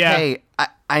 He's like, hey,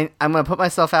 I'm gonna put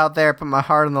myself out there, put my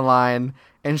heart on the line,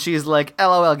 and she's like,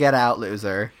 LOL, get out,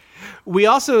 loser. We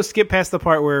also skip past the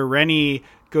part where Rennie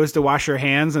goes to wash her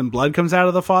hands and blood comes out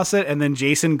of the faucet, and then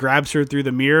Jason grabs her through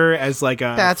the mirror as like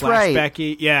a That's right.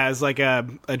 Yeah, as like a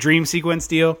dream sequence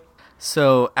deal.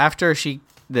 So after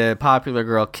the popular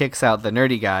girl kicks out the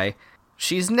nerdy guy,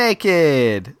 she's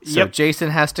naked. So Yep. Jason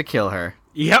has to kill her.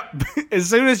 Yep. As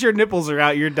soon as your nipples are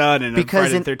out, you're done in a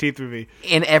Because Friday the 13th movie.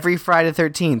 In every Friday the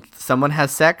 13th, someone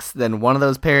has sex, then one of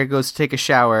those pair goes to take a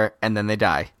shower, and then they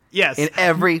die. Yes. In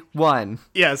every one.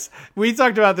 Yes. We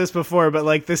talked about this before, but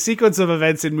like the sequence of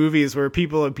events in movies where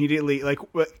people immediately, like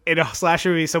in a slasher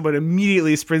movie, someone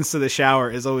immediately sprints to the shower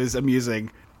is always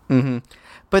amusing.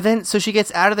 But then, so she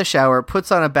gets out of the shower,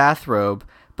 puts on a bathrobe,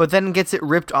 but then gets it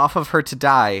ripped off of her to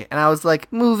die. And I was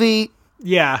like, movie.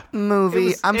 Yeah. I'm It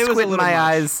was a squinting little my much.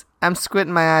 eyes. I'm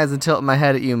squinting my eyes and tilting my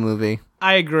head at you, movie.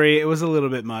 I agree. It was a little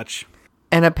bit much.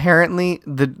 And apparently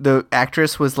the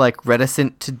actress was like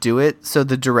reticent to do it, so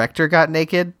the director got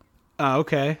naked Oh,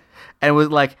 okay. and was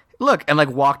like, look, and like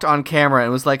walked on camera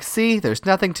and was like, see, there's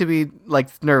nothing to be like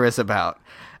nervous about.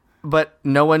 But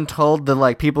no one told the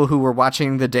like people who were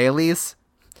watching the dailies,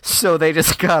 so they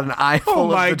just got an eyeful Oh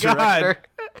my of the director. god.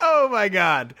 Oh my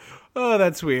god. Oh,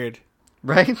 that's weird.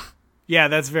 Right? Yeah,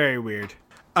 that's very weird.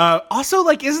 Also,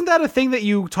 like, isn't that a thing that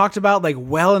you talked about, like,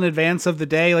 well in advance of the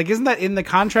day? Like, isn't that in the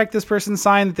contract this person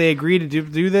signed that they agreed to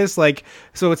do this? Like,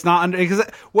 so it's not under... Because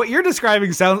what you're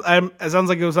describing sounds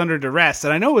like it was under duress,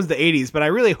 and I know it was the 80s, but I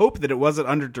really hope that it wasn't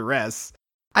under duress.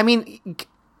 I mean,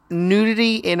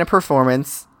 nudity in a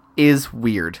performance is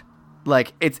weird.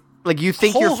 Like, it's like you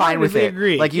think you're fine with Wholeheartedly it.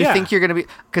 agree. Like you Yeah. think you're gonna be,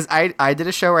 because I did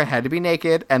a show where I had to be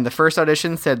naked, and the first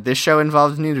audition said this show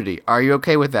involves nudity. Are you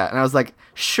okay with that? And I was like,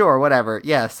 sure, whatever,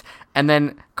 yes. And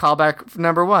then callback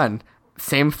number 1,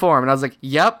 same form, and I was like,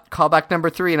 yep. Callback number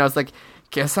 3, and I was like,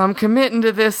 guess I'm committing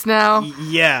to this now.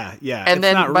 Yeah. And it's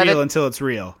then not by real the- until it's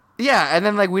real. Yeah, and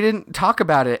then like we didn't talk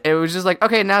about it. It was just like,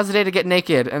 okay, now's the day to get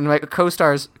naked. And like a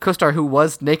co-star who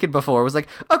was naked before was like,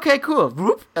 okay, cool.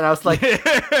 Whoop. And I was like,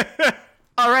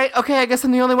 all right, okay, I guess I'm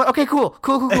the only one. Okay, cool.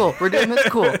 We're doing this,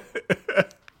 cool.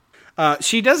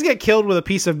 She does get killed with a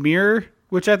piece of mirror,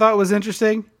 which I thought was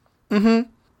interesting. I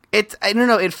don't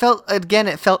know, it felt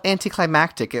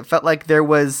anticlimactic. It felt like there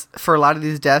was, for a lot of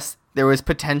these deaths, there was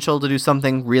potential to do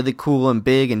something really cool and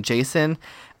big and Jason.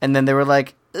 And then they were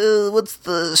like, what's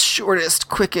the shortest,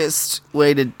 quickest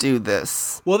way to do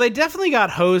this? Well, they definitely got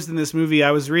hosed in this movie.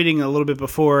 I was reading a little bit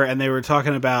before, and they were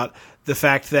talking about the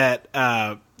fact that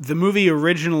the movie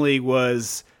originally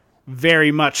was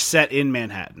very much set in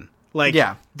Manhattan. Like,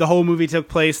 Yeah. the whole movie took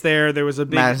place there. There was a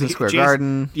big... Madison Square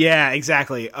Garden. Yeah,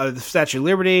 exactly. The Statue of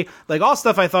Liberty. Like, all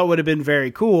stuff I thought would have been very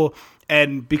cool.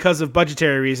 And because of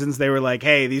budgetary reasons, they were like,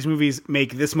 hey, these movies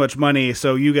make this much money,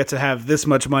 so you get to have this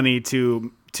much money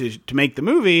to make the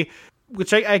movie,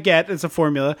 which I get. It's a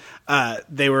formula.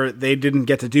 They didn't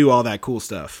get to do all that cool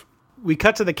stuff. We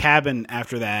cut to the cabin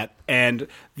after that, and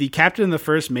the captain and the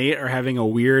first mate are having a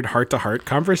weird heart-to-heart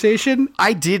conversation.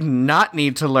 I did not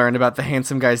need to learn about the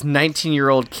handsome guy's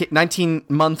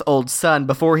 19-month-old son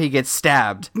before he gets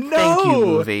stabbed. Thank you,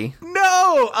 movie.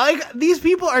 No! These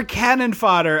people are cannon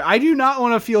fodder. I do not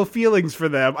want to feel feelings for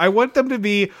them. I want them to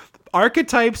be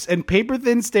archetypes and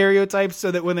paper-thin stereotypes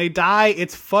so that when they die,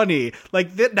 it's funny. Like,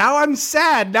 now I'm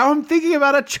sad. Now I'm thinking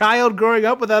about a child growing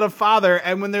up without a father,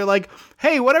 and when they're like,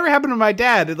 hey, whatever happened to my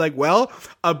dad? It's like, well,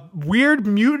 a weird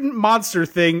mutant monster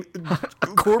thing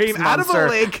Corpse came out of a monster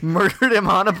lake, murdered him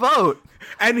on a boat.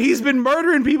 and he's been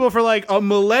murdering people for like a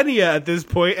millennia at this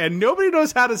point, and nobody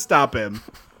knows how to stop him.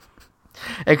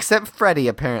 Except Freddy,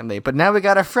 apparently. But now we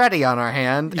got a Freddy on our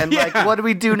hand, and like, Yeah. what do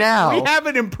we do now? We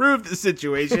haven't improved the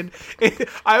situation.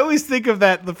 I always think of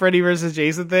the Freddy versus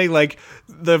Jason thing, like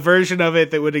the version of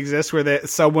it that would exist where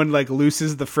someone like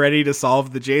looses the Freddy to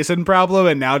solve the Jason problem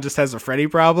and now just has a Freddy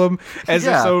problem. As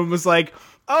if Yeah. someone was like,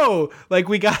 oh, like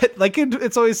we got, like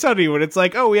It's Always Sunny when it's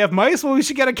like, oh, we have mice, well, we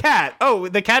should get a cat. Oh,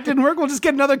 the cat didn't work, we'll just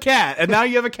get another cat. And now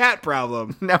you have a cat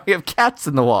problem. Now we have cats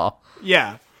in the wall.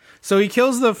 Yeah. So he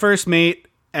kills the first mate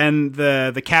and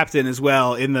the captain as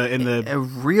well in the A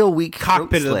real weak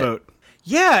cockpit of throat the slit. boat.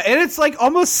 Yeah, and it's like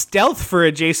almost stealth for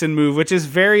a Jason move, which is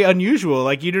very unusual.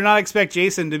 Like, you do not expect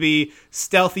Jason to be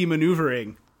stealthy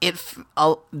maneuvering.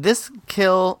 This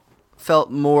kill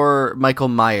felt more Michael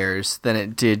Myers than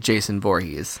it did Jason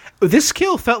Voorhees. This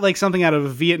kill felt like something out of a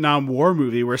Vietnam War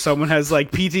movie where someone has like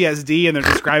PTSD and they're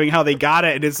describing how they got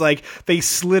it, and it's like they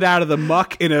slid out of the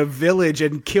muck in a village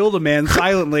and killed a man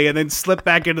silently and then slipped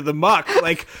back into the muck.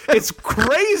 Like, it's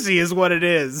crazy is what it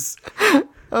is.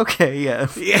 Okay,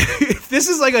 yes. Yeah, this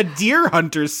is like a deer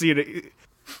hunter scene.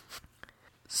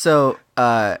 So,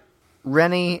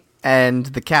 Rennie and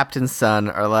the captain's son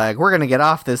are like, we're going to get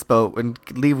off this boat and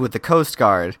leave with the Coast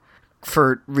Guard.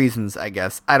 For reasons, I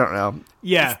guess. I don't know.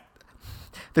 Yeah.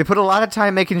 They put a lot of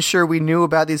time making sure we knew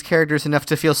about these characters enough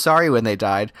to feel sorry when they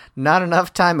died. Not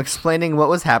enough time explaining what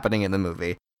was happening in the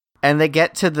movie. And they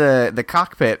get to the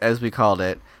cockpit, as we called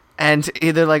it. And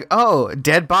they're like, oh,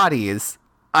 dead bodies.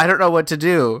 I don't know what to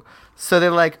do. So they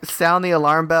like sound the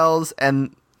alarm bells,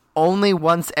 and only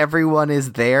once everyone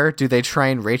is there do they try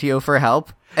and radio for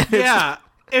help. Yeah.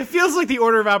 It feels like the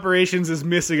order of operations is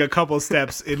missing a couple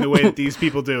steps in the way that these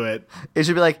people do it. It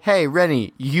should be like, hey,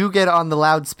 Rennie, you get on the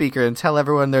loudspeaker and tell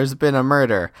everyone there's been a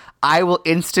murder. I will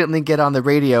instantly get on the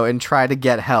radio and try to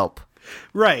get help.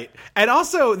 Right. And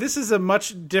also, this is a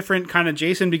much different kind of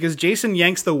Jason because Jason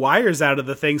yanks the wires out of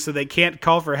the thing so they can't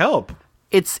call for help.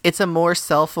 It's a more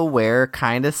self-aware,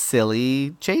 kind of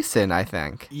silly Jason, I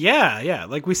think. Yeah.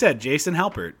 Like we said, Jason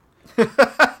Halpert.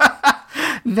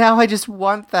 Now I just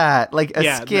want that. Like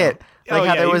a skit. No. Like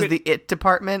how there was the It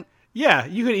department. Yeah,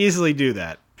 you could easily do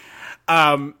that.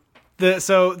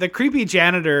 So the creepy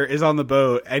janitor is on the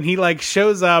boat, and he like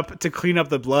shows up to clean up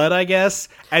the blood, I guess,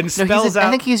 and spells out.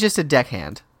 I think he's just a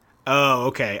deckhand. Oh,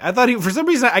 okay. I thought for some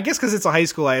reason, I guess because it's a high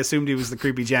school, I assumed he was the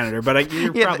creepy janitor, but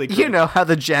you're probably correct. You know how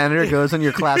the janitor goes on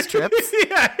your class trips.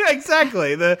 Yeah,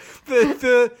 exactly. The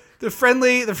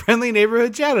friendly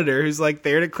neighborhood janitor who's like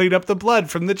there to clean up the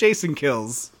blood from the Jason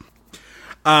kills.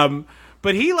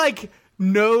 But he like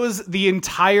knows the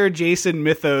entire Jason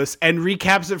mythos and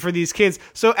recaps it for these kids.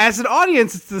 So as an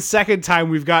audience, it's the second time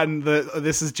we've gotten the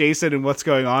this is Jason and what's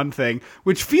going on thing,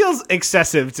 which feels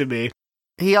excessive to me.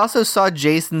 He also saw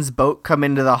Jason's boat come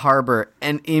into the harbor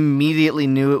and immediately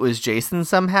knew it was Jason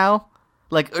somehow.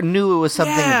 Like, knew it was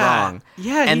something wrong.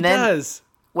 Yeah, and he then does.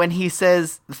 When he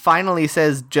finally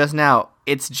says just now,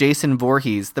 it's Jason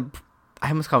Voorhees, I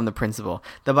almost call him the principal.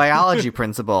 The biology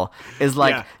principal is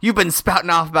like, You've been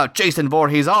spouting off about Jason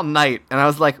Voorhees all night. And I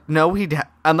was like, no,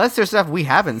 unless there's stuff we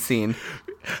haven't seen.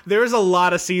 There's a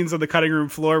lot of scenes on the cutting room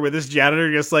floor where this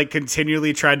janitor just like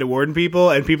continually tried to warn people,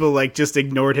 and people like just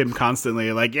ignored him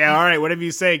constantly. Like, yeah, all right, whatever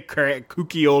you say,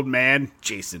 kooky old man,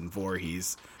 Jason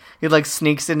Voorhees. He like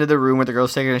sneaks into the room where the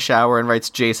girl's taking a shower and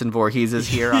writes Jason Voorhees is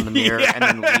here on the mirror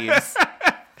and then leaves.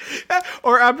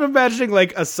 Or I'm imagining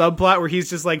like a subplot where he's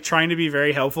just like trying to be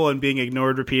very helpful and being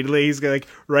ignored repeatedly. He's like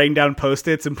writing down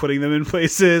Post-its and putting them in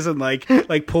places and like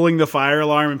pulling the fire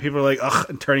alarm, and people are like, ugh,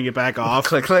 and turning it back off.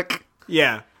 Click, click.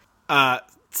 Yeah.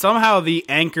 Somehow the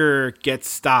anchor gets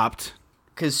stopped.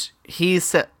 Because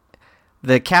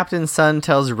the captain's son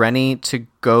tells Rennie to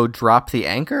go drop the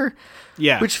anchor.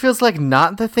 Yeah. Which feels like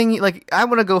not the thing. Like, I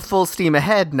want to go full steam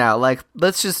ahead now. Like,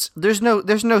 let's just, there's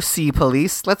no sea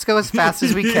police. Let's go as fast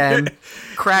as we can.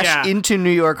 Crash into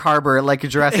New York Harbor like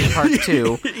Jurassic Park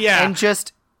 2. Yeah.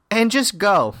 And just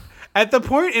go. At the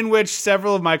point in which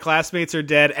several of my classmates are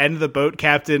dead and the boat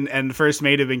captain and first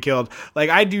mate have been killed, like,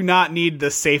 I do not need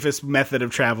the safest method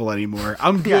of travel anymore.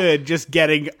 I'm good just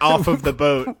getting off of the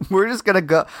boat. We're just going to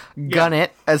go gun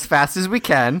it as fast as we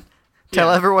can.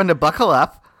 Tell everyone to buckle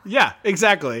up. Yeah,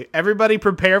 exactly. Everybody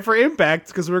prepare for impact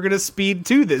because we're going to speed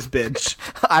to this bitch.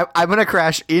 I'm going to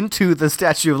crash into the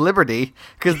Statue of Liberty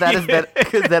because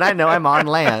then I know I'm on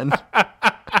land.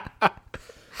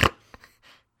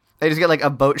 They just get like a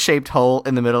boat-shaped hole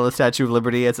in the middle of the Statue of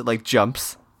Liberty as it like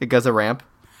jumps. It goes a ramp.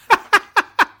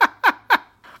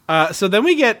 So then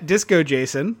we get Disco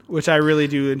Jason, which I really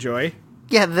do enjoy.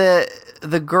 Yeah,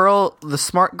 the girl, the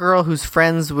smart girl who's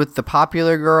friends with the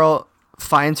popular girl,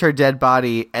 finds her dead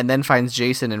body and then finds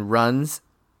Jason and runs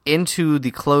into the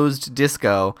closed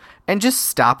disco and just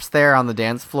stops there on the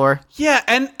dance floor. Yeah,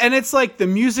 and it's like the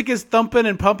music is thumping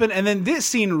and pumping, and then this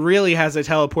scene really has a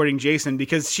teleporting Jason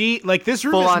because this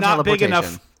room is not big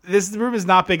enough. This room is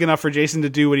not big enough for Jason to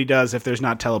do what he does if there's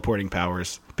not teleporting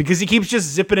powers because he keeps just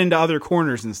zipping into other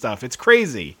corners and stuff. It's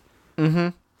crazy. Mm-hmm.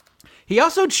 He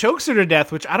also chokes her to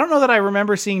death, which I don't know that I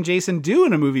remember seeing Jason do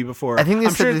in a movie before. I think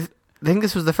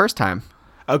this was the first time.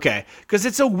 Okay, because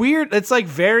it's like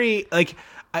very like.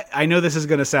 I know this is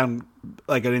going to sound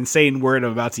like an insane word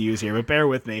I'm about to use here, but bear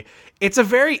with me. It's a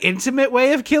very intimate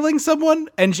way of killing someone,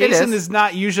 and Jason is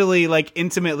not usually like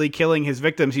intimately killing his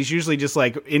victims. He's usually just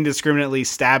like indiscriminately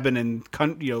stabbing and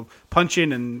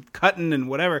punching and cutting and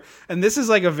whatever. And this is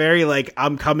like a very like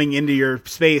I'm coming into your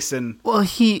space and well,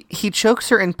 he chokes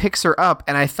her and picks her up,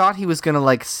 and I thought he was going to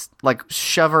like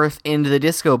shove her into the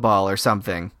disco ball or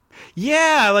something.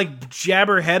 Yeah, like jab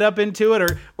her head up into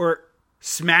it or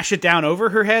smash it down over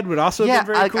her head would also be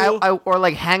very cool. Or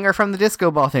like hang her from the disco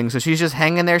ball thing, so she's just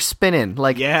hanging there spinning.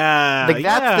 Like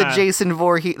that's the Jason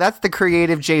Voorhees. That's the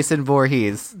creative Jason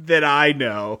Voorhees that I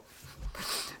know.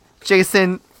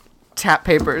 Jason, tap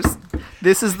papers.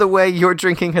 This is the way your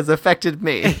drinking has affected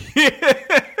me.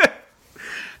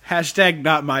 Hashtag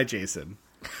not my Jason.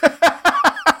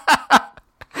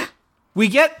 We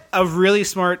get a really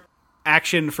smart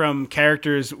action from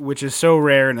characters, which is so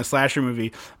rare in a slasher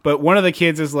movie. But one of the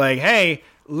kids is like, hey,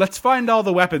 let's find all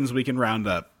the weapons we can round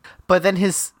up. But then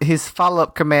his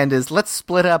follow-up command is, let's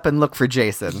split up and look for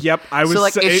Jason. Yep, I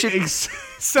was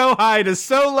so high to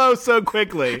so low so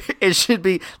quickly. It should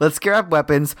be, let's grab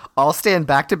weapons, all stand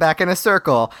back to back in a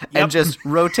circle, and just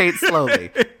rotate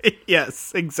slowly.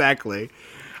 Yes, exactly.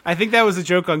 I think that was a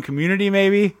joke on Community,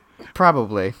 maybe?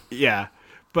 Probably. Yeah.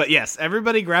 But yes,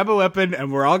 everybody grab a weapon, and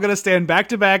we're all going to stand back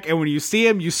to back, and when you see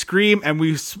him, you scream, and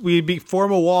we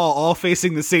form a wall all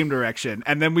facing the same direction.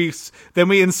 And then we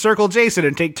encircle Jason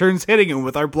and take turns hitting him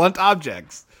with our blunt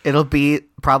objects. It'll be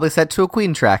probably set to a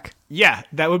Queen track. Yeah,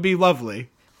 that would be lovely.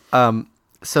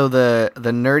 So the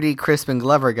nerdy Crispin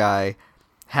Glover guy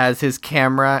has his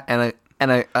camera and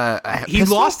a he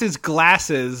pistol? lost his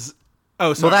glasses.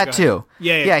 Oh, sorry. Well, that too.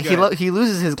 Yeah. He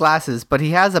loses his glasses, but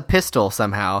he has a pistol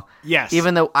somehow. Yes.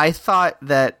 Even though I thought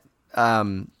that,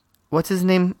 what's his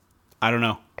name? I don't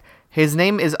know. His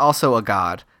name is also a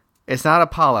god. It's not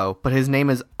Apollo, but his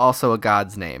name is also a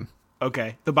god's name.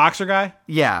 Okay. The boxer guy?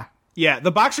 Yeah. Yeah,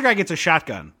 the boxer guy gets a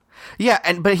shotgun.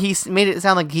 Yeah, but he made it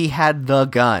sound like he had the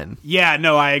gun. Yeah,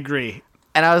 no, I agree.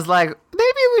 And I was like,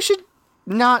 maybe we should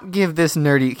not give this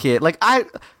nerdy kid,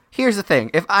 here's the thing.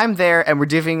 If I'm there and we're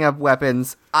divvying up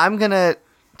weapons, I'm going to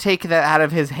take that out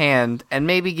of his hand and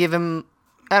maybe give him,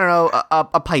 I don't know,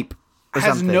 a pipe or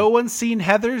something. Has no one seen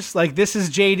Heathers? Like, this is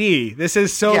JD. This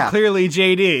is so clearly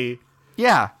JD.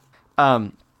 Yeah.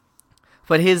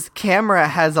 But his camera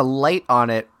has a light on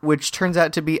it, which turns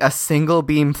out to be a single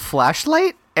beam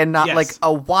flashlight and not like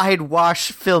a wide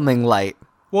wash filming light.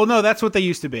 Well, no, that's what they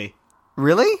used to be.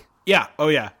 Really? Yeah. Oh,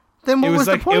 yeah. Then what was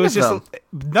the point it was of just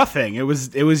nothing. It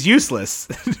was useless.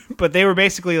 But they were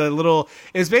basically a little.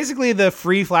 It was basically the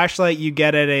free flashlight you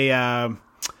get at a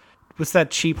what's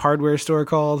that cheap hardware store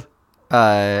called?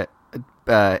 In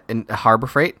Harbor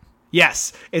Freight.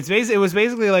 Yes, it was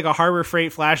basically like a Harbor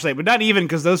Freight flashlight, but not even,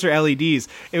 because those are LEDs.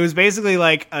 It was basically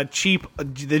like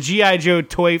the G.I. Joe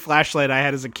toy flashlight I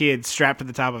had as a kid, strapped to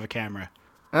the top of a camera.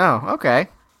 Oh, okay.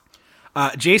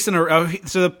 Jason,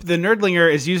 so the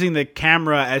nerdlinger is using the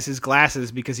camera as his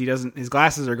glasses because his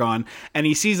glasses are gone, and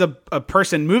he sees a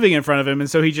person moving in front of him, and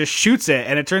so he just shoots it,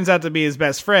 and it turns out to be his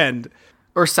best friend.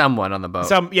 Or someone on the boat.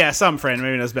 Some friend,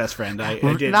 maybe not his best friend.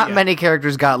 Not many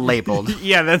characters got labeled.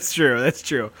 Yeah, that's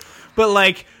true.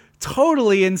 But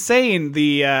totally insane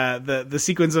the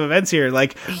sequence of events here.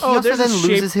 He also then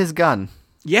loses his gun.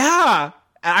 Yeah.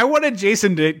 I wanted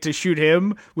Jason to shoot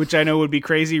him, which I know would be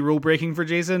crazy rule breaking for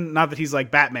Jason. Not that he's like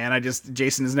Batman.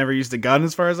 Jason has never used a gun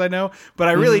as far as I know. But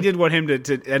I really did want him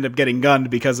to end up getting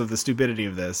gunned because of the stupidity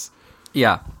of this.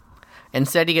 Yeah.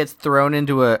 Instead, he gets thrown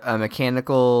into a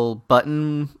mechanical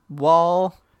button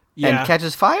wall and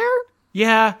catches fire?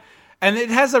 Yeah. And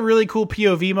it has a really cool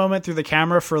POV moment through the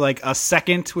camera for a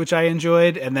second, which I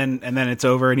enjoyed, and then it's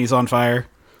over and he's on fire.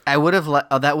 I would have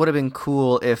that would have been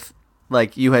cool if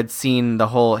you had seen the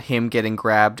whole him getting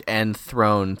grabbed and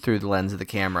thrown through the lens of the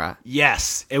camera.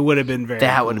 Yes, it would have been very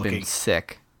That cool would have looking. been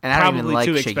sick. And probably I don't even like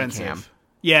too shaky expensive. cam.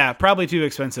 Yeah, probably too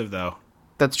expensive though.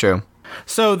 That's true.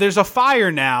 So there's a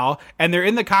fire now, and they're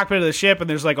in the cockpit of the ship, and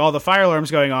there's all the fire alarms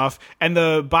going off, and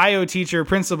the bio teacher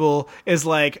principal is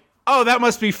like, "Oh, that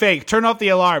must be fake. Turn off the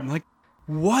alarm."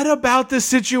 What about this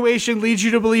situation leads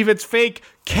you to believe it's fake?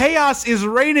 Chaos is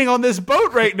raining on this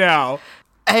boat right now.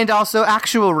 And also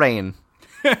actual rain.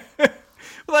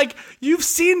 You've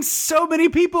seen so many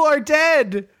people are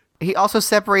dead. He also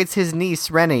separates his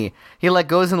niece, Rennie. He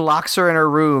goes and locks her in her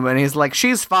room, and he's like,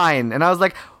 she's fine. And I was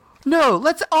like, no,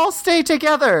 let's all stay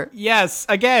together. Yes,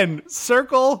 again,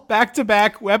 circle, back to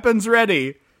back, weapons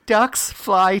ready. Ducks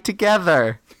fly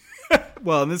together.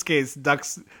 Well, in this case,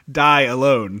 ducks die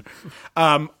alone.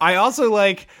 I also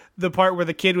like the part where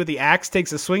the kid with the axe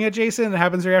takes a swing at Jason. It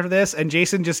happens right after this, and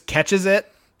Jason just catches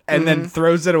it and then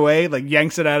throws it away,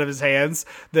 yanks it out of his hands.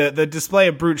 The display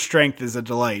of brute strength is a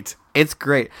delight. It's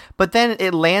great. But then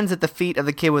it lands at the feet of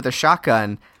the kid with a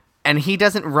shotgun, and he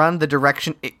doesn't run the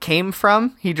direction it came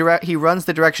from. He runs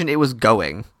the direction it was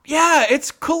going. Yeah,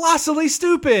 it's colossally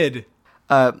stupid.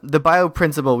 The bio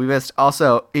principal, we missed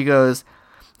also, he goes,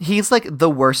 he's the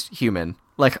worst human,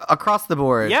 across the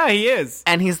board. Yeah, he is.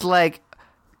 And he's like,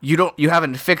 you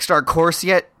haven't fixed our course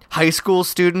yet, high school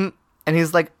student? And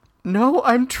he's like, no,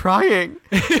 I'm trying.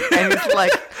 And he's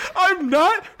like, I'm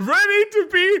not ready to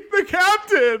be the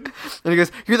captain. And he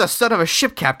goes, you're the son of a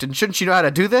ship captain. Shouldn't you know how to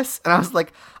do this? And I was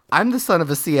like, I'm the son of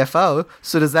a CFO,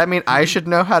 so does that mean I should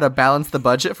know how to balance the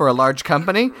budget for a large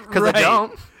company? Because I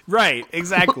don't. Right,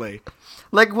 exactly.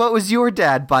 Like, what was your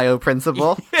dad, bio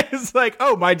principal? It's like,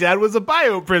 oh, my dad was a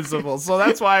bio principal, so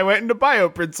that's why I went into bio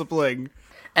principling.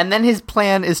 And then his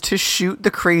plan is to shoot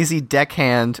the crazy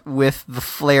deckhand with the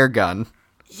flare gun.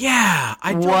 Yeah,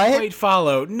 I don't What? quite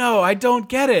follow. No, I don't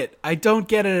get it. I don't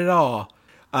get it at all.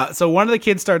 So one of the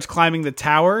kids starts climbing the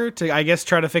tower to, I guess,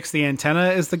 try to fix the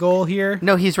antenna is the goal here.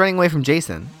 No, he's running away from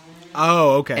Jason.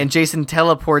 Oh, okay. And Jason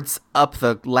teleports up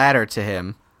the ladder to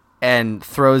him and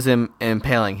throws him,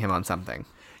 impaling him on something.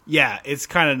 Yeah, it's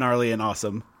kind of gnarly and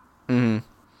awesome. And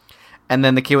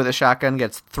then the kid with the shotgun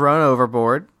gets thrown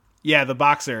overboard. Yeah, the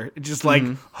boxer. Just like,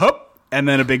 hup, and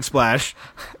then a big splash.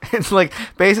 It's like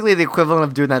basically the equivalent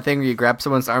of doing that thing where you grab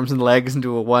someone's arms and legs and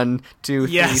do a 1, 2,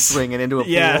 3 Yes. swing and into a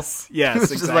pool. Yes, It's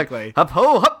just like, exactly. up,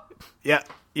 ho, up.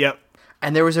 Yep.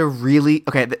 And there was a really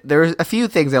there was a few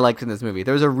things I liked in this movie.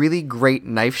 There was a really great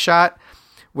knife shot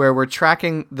where we're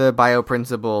tracking the bio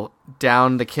principal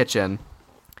down the kitchen,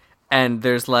 and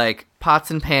there's like pots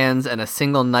and pans and a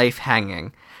single knife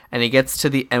hanging. And he gets to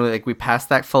the end, like we pass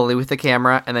that fully with the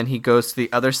camera, and then he goes to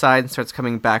the other side and starts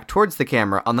coming back towards the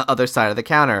camera on the other side of the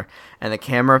counter. And the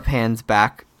camera pans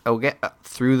back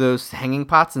through those hanging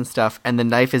pots and stuff, and the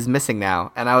knife is missing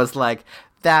now. And I was like,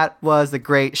 that was a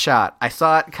great shot. I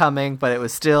saw it coming, but it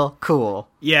was still cool.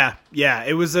 Yeah.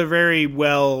 It was a very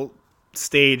well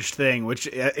staged thing, which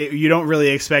you don't really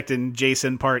expect in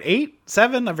Jason Part 8,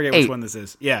 7? I forget which 8. one this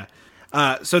is. Yeah.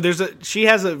 So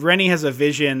Rennie has a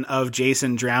vision of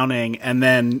Jason drowning, and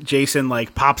then Jason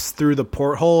like pops through the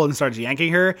porthole and starts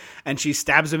yanking her, and she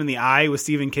stabs him in the eye with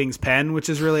Stephen King's pen, which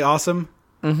is really awesome.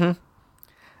 And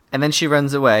then she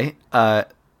runs away.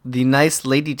 The nice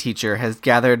lady teacher has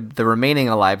gathered the remaining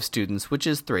alive students, which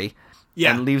is 3,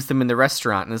 and leaves them in the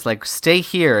restaurant and is like, stay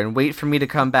here and wait for me to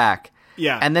come back.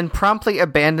 Yeah. And then promptly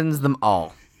abandons them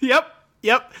all. Yep.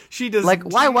 She does. Like,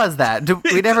 why was that?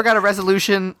 We never got a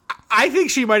resolution. I think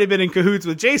she might have been in cahoots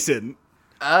with Jason.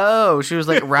 Oh, she was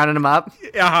like rounding them up.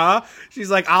 She's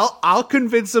like, I'll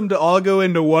convince them to all go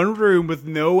into one room with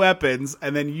no weapons,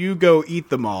 and then you go eat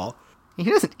them all. He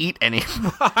doesn't eat any.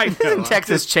 I He's know. in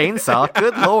Texas Chainsaw.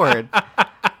 Good lord.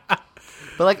 But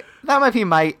like that might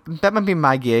be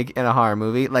my gig in a horror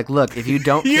movie. Like, look, if you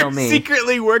don't kill You're me,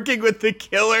 secretly working with the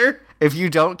killer. if you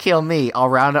don't kill me, I'll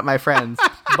round up my friends.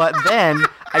 But then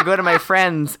I go to my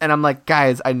friends and I'm like,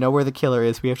 guys, I know where the killer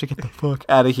is. We have to get the fuck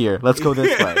out of here. Let's go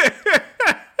this way.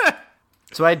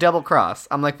 So I double cross.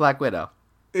 I'm like Black Widow.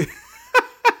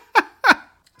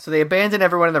 So they abandon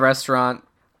everyone in the restaurant.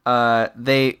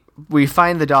 We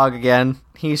find the dog again.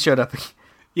 He showed up.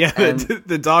 Yeah,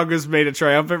 the dog has made a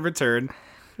triumphant return.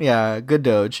 Yeah, good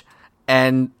Doge.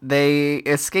 And they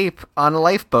escape on a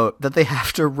lifeboat that they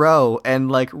have to row and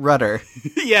like rudder.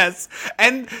 Yes,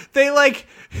 and they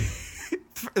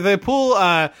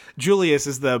pull Julius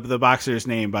is the boxer's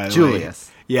name, by the way.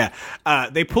 Julius. Yeah,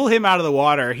 they pull him out of the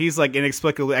water. He's like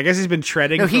inexplicably. I guess he's been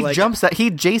treading. No, for, he like, jumps out. He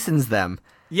Jasons them.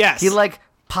 Yes, He like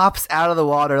pops out of the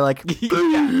water like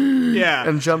yeah,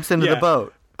 and jumps into Yeah. the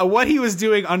boat. What he was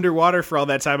doing underwater for all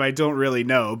that time, I don't really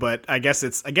know, but I guess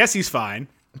he's fine.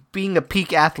 Being a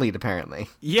peak athlete, apparently.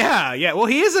 Yeah. Well,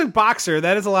 he is a boxer.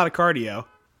 That is a lot of cardio.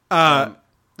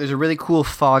 There's a really cool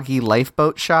foggy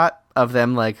lifeboat shot of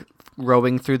them like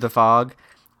rowing through the fog.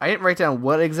 I didn't write down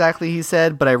what exactly he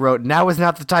said, but I wrote, "Now is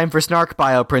not the time for snark,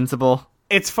 bio principal."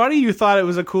 It's funny you thought it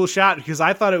was a cool shot because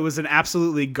I thought it was an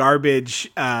absolutely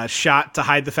garbage shot to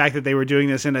hide the fact that they were doing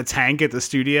this in a tank at the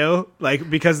studio, like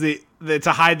because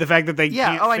to hide the fact that they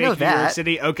can't I fake know New York that.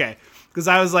 City. Okay, because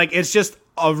I was like, it's just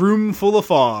a room full of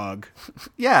fog.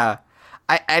 Yeah.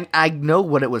 I know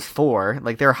what it was for.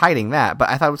 Like, they're hiding that, but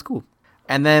I thought it was cool.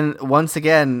 And then, once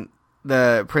again,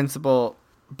 the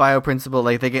bio principal,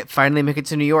 like, they finally make it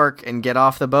to New York and get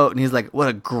off the boat, and he's like, what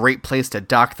a great place to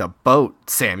dock the boat,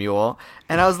 Samuel.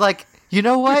 And I was like, you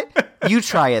know what? You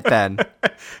try it then.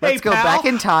 Let's go pal. back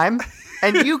in time,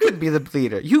 and you can be the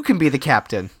leader. You can be the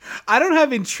captain. I don't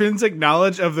have intrinsic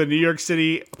knowledge of the New York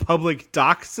City public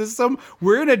dock system.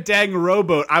 We're in a dang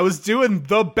rowboat. I was doing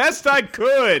the best I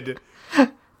could.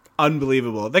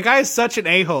 Unbelievable. The guy is such an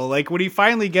a-hole. Like, when he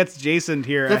finally gets Jason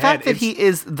here The ahead, fact that he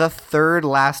is the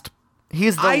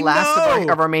he's the I last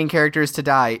know. of our main characters to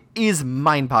die is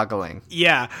mind-boggling.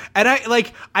 Yeah, and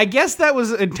I guess that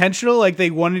was intentional. Like,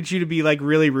 they wanted you to be, like,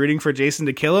 really rooting for Jason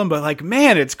to kill him, but, like,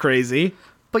 man, it's crazy.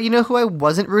 But you know who I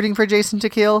wasn't rooting for Jason to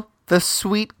kill? The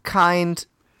sweet, kind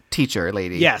teacher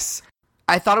lady. Yes.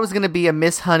 I thought it was going to be a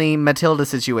Miss Honey Matilda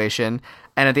situation,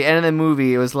 and at the end of the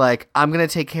movie, it was like, I'm going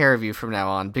to take care of you from now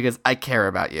on because I care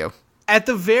about you. at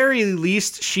the very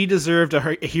least, she deserved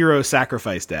a hero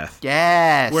sacrifice death.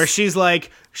 Yes. Where she's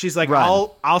like, Run.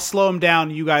 I'll slow him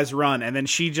down. You guys run, and then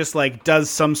she just like does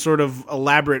some sort of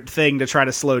elaborate thing to try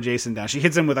to slow Jason down. She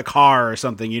hits him with a car or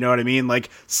something. You know what I mean? Like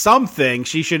something.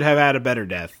 She should have had a better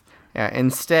death. Yeah.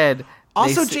 Instead,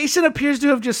 Also, Jason appears to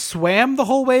have just swam the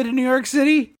whole way to New York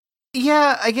City.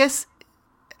 yeah, I guess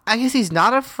he's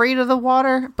not afraid of the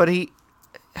water, but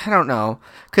I don't know,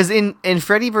 because in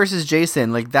Freddy versus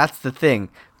Jason, like that's the thing.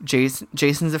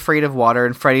 Jason's afraid of water,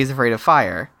 and Freddy's afraid of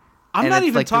fire. I'm And not it's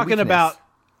even like the talking weakness. about.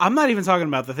 I'm not even talking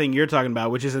about the thing you're talking about,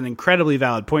 which is an incredibly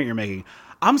valid point you're making.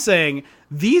 I'm saying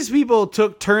these people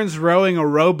took turns rowing a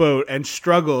rowboat and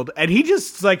struggled, and he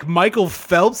just like Michael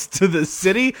Phelps to the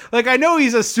city. Like I know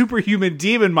he's a superhuman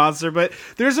demon monster, but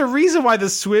there's a reason why the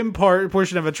swim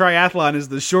portion of a triathlon is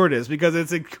the shortest, because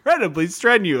it's incredibly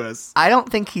strenuous. I don't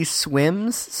think he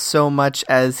swims so much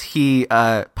as he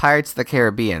Pirates of the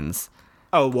Caribbeans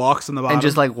Oh, walks on the bottom and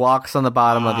just like walks on the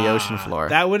bottom of the ocean floor.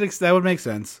 that would make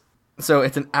sense. So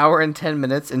it's an hour and 10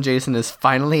 minutes, and Jason is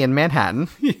finally in Manhattan.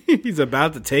 He's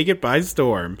about to take it by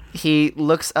storm. He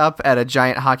looks up at a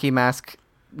giant hockey mask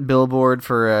billboard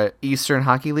for Eastern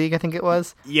Hockey League, I think it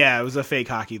was, Yeah, it was a fake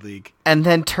hockey league. and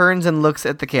then turns and looks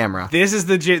at the camera. This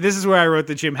is where I wrote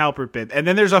the Jim Halpert bit, and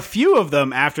then there's a few of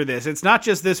them after this. It's not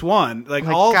just this one. Like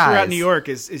all throughout guys. New York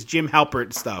is Jim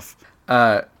Halpert stuff.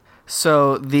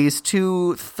 So these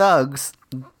two thugs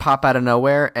pop out of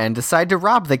nowhere and decide to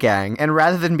rob the gang. And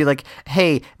rather than be like,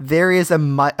 hey, there is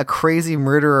a crazy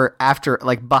murderer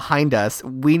behind us,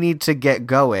 we need to get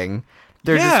going.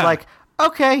 They're Yeah. just like,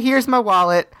 okay, here's my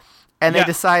wallet. And Yeah. they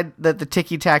decide that the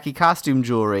ticky-tacky costume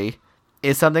jewelry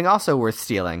is something also worth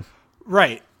stealing.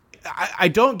 Right. I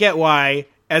don't get why,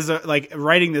 as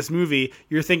writing this movie,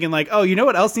 you're thinking like, oh, you know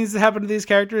what else needs to happen to these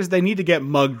characters? They need to get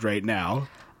mugged right now.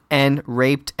 And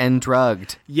raped and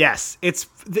drugged. Yes, it's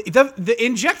the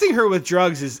injecting her with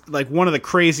drugs is like one of the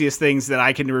craziest things that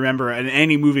I can remember in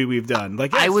any movie we've done.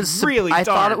 Like that's I thought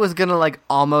dark. it was gonna like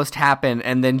almost happen,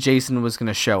 and then Jason was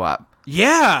gonna show up.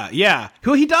 Yeah.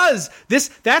 Who he does.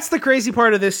 That's the crazy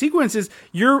part of this sequence is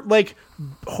you're like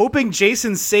hoping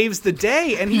Jason saves the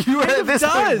day, and he You were kind at of this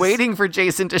does. point waiting for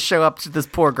Jason to show up to this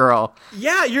poor girl.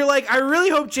 Yeah, you're like, I really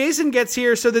hope Jason gets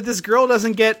here so that this girl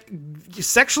doesn't get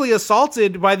sexually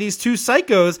assaulted by these two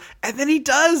psychos, and then he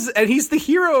does, and he's the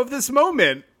hero of this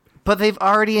moment. But they've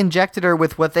already injected her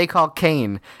with what they call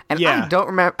cane. And Yeah. I don't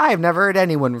remember. I have never heard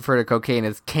anyone refer to cocaine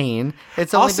as cane.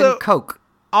 It's only Also- been coke.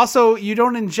 Also, you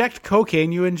don't inject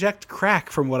cocaine, you inject crack,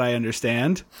 from what I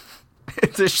understand.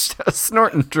 It's a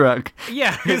snorting drug.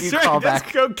 Yeah, If that's you right. call That's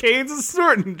back. cocaine's a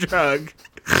snorting drug.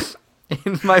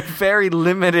 In my very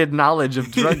limited knowledge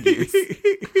of drug use.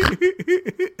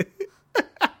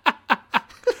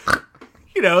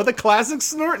 You know, the classic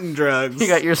snorting drugs. You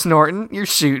got your snorting, your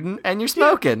shooting, and your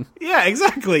smoking. Yeah,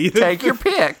 exactly. Take your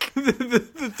pick.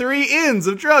 the three ends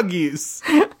of drug use.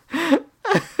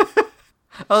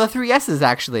 Oh, the three S's,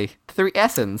 actually. The three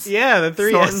S's. Yeah, the three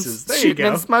Snorting, S's. There you shooting, go.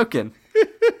 and smoking.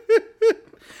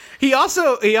 He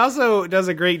also does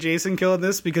a great Jason kill in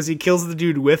this because he kills the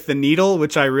dude with the needle,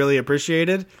 which I really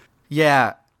appreciated.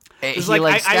 Yeah. He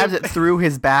like, stabs it through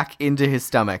his back into his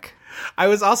stomach. I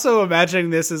was also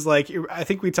imagining this as like, I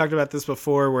think we talked about this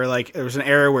before, where like there was an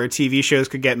era where TV shows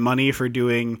could get money for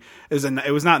doing. It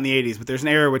was not in the 80s, but there's an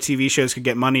era where TV shows could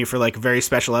get money for like very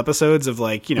special episodes of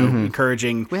like, you know,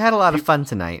 encouraging. We had a lot of fun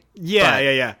tonight.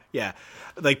 Yeah.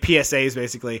 Like PSAs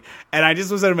basically. And I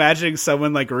just was imagining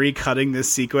someone like recutting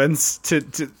this sequence to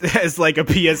as like a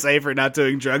PSA for not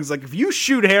doing drugs. Like if you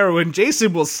shoot heroin,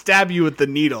 Jason will stab you with the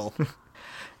needle.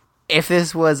 If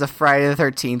this was a Friday the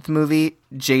 13th movie,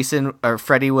 Jason or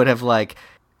Freddy would have like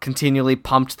continually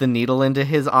pumped the needle into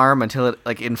his arm until it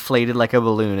like inflated like a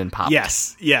balloon and popped.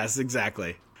 Yes,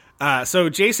 exactly. So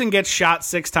Jason gets shot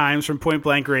 6 times from point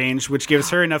blank range, which gives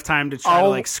her enough time to try to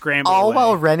like scramble All away.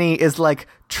 while Rennie is like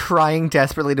trying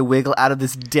desperately to wiggle out of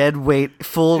this dead weight,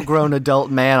 full grown adult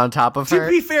man on top of To her.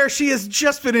 be fair, she has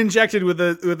just been injected with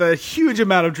a huge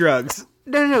amount of drugs.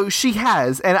 No, she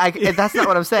has, and that's not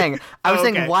what I'm saying. I was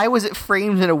Okay. saying, why was it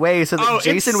framed in a way so that Oh, it's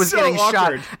Jason was so getting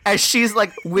awkward. shot as she's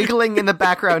like wiggling in the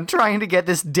background trying to get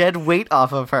this dead weight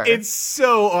off of her? It's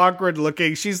so awkward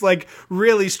looking. She's like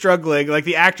really struggling. Like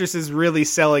the actress is really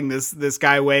selling this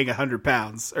guy weighing 100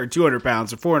 pounds or 200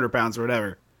 pounds or 400 pounds or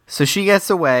whatever. So she gets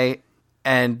away,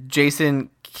 and Jason,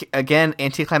 again,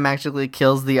 anticlimactically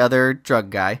kills the other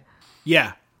drug guy.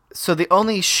 Yeah. So the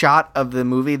only shot of the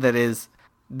movie that is,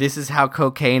 this is how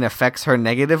cocaine affects her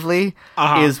negatively,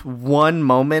 is one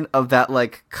moment of that,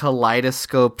 like,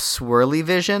 kaleidoscope swirly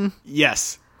vision.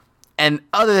 Yes. And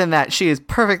other than that, she is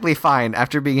perfectly fine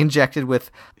after being injected with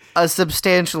a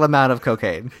substantial amount of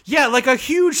cocaine. Yeah, like a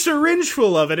huge syringe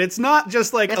full of it. It's not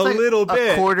just like It's a like little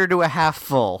bit. a quarter to a half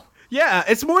full. Yeah,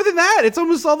 it's more than that. It's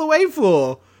almost all the way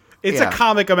full. It's Yeah. a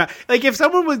comic amount. Like if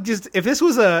someone was if this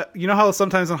was you know how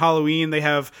sometimes on Halloween they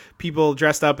have people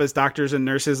dressed up as doctors and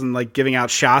nurses and like giving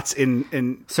out shots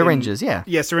in Syringes, yeah.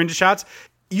 Yeah, syringe shots.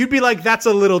 You'd be like, that's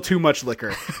a little too much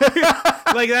liquor.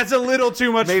 Like that's a little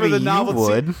too much Maybe for the you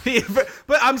novelty. would.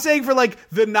 but I'm saying for like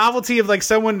the novelty of like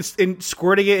someone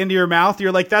squirting it into your mouth,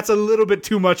 you're like, that's a little bit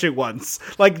too much at once.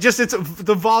 Like just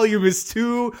the volume is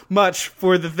too much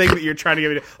for the thing that you're trying to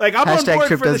give it. Like I'm on board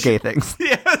Trip for the does gay things.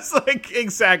 Yes, like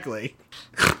exactly.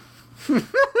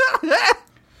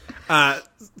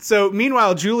 So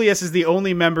meanwhile, Julius is the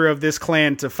only member of this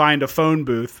clan to find a phone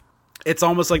booth. It's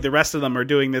almost like the rest of them are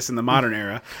doing this in the modern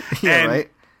era. Yeah,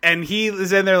 right. And he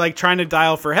is in there like trying to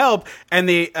dial for help, and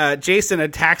Jason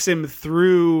attacks him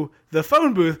through the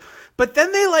phone booth. But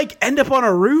then they like end up on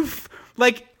a roof.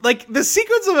 Like the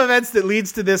sequence of events that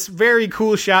leads to this very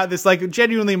cool shot, this like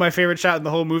genuinely my favorite shot in the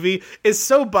whole movie, is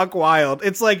so buck wild.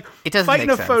 It's like It doesn't fighting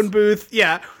make a sense. phone booth,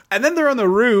 yeah. And then they're on the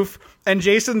roof, and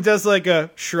Jason does like a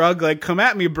shrug, like "Come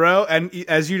at me, bro." And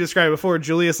as you described before,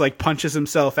 Julius like punches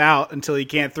himself out until he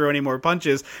can't throw any more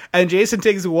punches. And Jason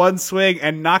takes one swing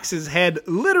and knocks his head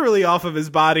literally off of his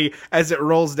body as it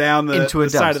rolls down the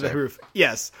side of the dumpster. roof.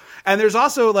 Yes. And there's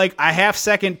also like a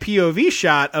half-second POV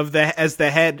shot of as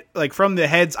the head, like from the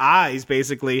head's eyes,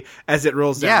 basically, as it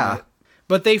rolls down. Yeah.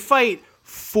 But they fight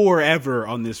forever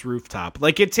on this rooftop.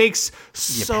 Like it takes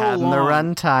so Padding long. the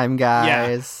runtime,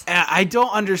 guys. Yeah. I don't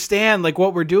understand like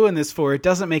what we're doing this for. It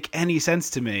doesn't make any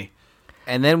sense to me.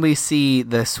 And then we see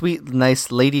the sweet,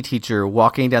 nice lady teacher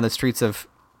walking down the streets of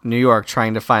New York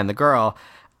trying to find the girl,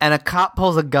 and a cop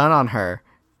pulls a gun on her.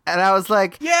 And I was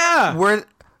like, Yeah.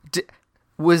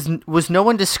 was no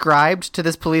one described to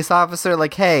this police officer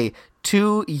like, hey,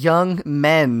 2 young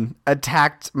men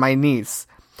attacked my niece.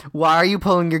 Why are you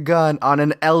pulling your gun on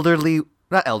an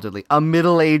a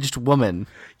middle-aged woman?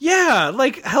 Yeah,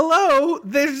 like hello,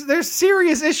 there's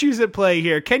serious issues at play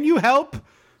here. Can you help?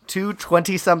 2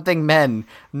 20-something men,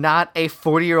 not a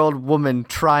 40-year-old woman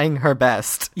trying her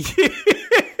best.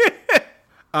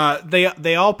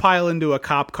 They all pile into a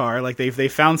cop car. Like they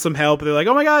found some help. They're like,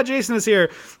 oh my god, Jason is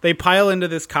here. They pile into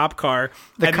this cop car.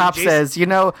 The and cop Jason- says, you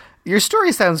know, your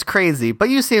story sounds crazy, but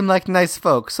you seem like nice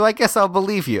folk, so I guess I'll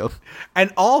believe you.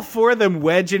 and all 4 of them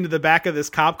wedge into the back of this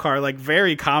cop car, like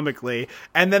very comically.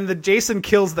 And then Jason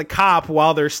kills the cop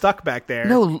while they're stuck back there.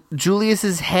 No,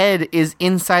 Julius's head is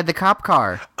inside the cop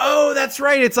car. Oh, that's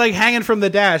right. It's like hanging from the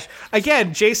dash.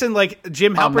 Again, Jason, like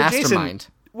Jim Halpert. mastermind.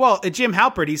 Jim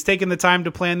Halpert, he's taken the time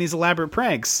to plan these elaborate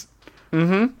pranks.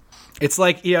 Mm-hmm. It's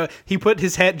like, you know, he put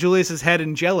Julius's head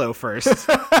in Jell-O first.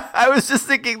 I was just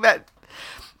thinking that.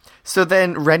 So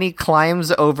then Rennie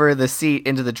climbs over the seat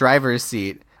into the driver's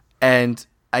seat, and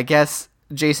I guess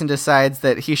Jason decides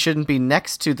that he shouldn't be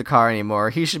next to the car anymore.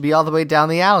 He should be all the way down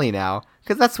the alley now,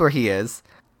 because that's where he is.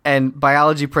 And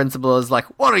biology principal is like,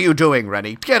 what are you doing,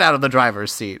 Rennie? Get out of the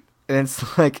driver's seat. And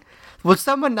it's like, will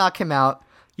someone knock him out?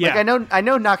 Yeah. Like, I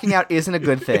know knocking out isn't a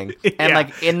good thing. And, Yeah.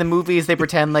 like, in the movies, they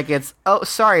pretend like it's, oh,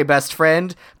 sorry, best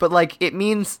friend. But, like, it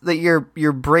means that your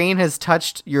brain has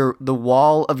touched the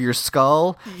wall of your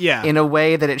skull Yeah. in a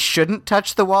way that it shouldn't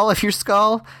touch the wall of your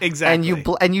skull. Exactly.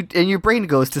 And your brain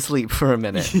goes to sleep for a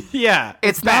minute. Yeah.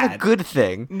 It's not bad. a good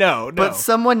thing. No. But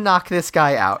someone knock this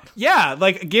guy out. Yeah,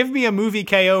 like, give me a movie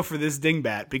KO for this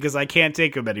dingbat, because I can't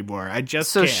take him anymore. I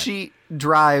just So can't. she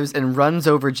drives and runs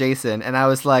over Jason, and I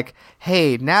was like,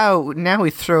 hey, now we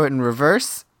throw it in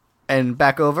reverse and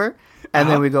back over, and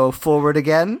then we go forward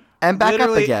again and back up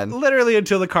again. Literally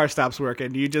until the car stops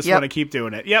working. You just Yep. want to keep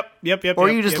doing it. Yep. Or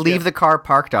you just leave the car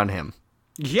parked on him.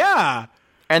 Yeah.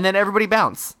 And then everybody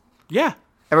bounce. Yeah.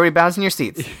 Everybody bounce in your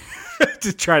seats.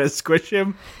 To try to squish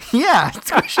him. Yeah,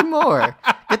 squish him more.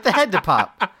 Get the head to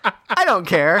pop. I don't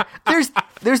care.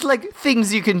 There's like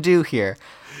things you can do here.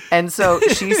 And so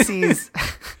she sees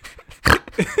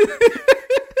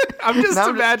I'm just Now-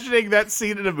 imagining that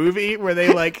scene in a movie where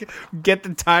they like get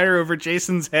the tire over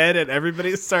Jason's head and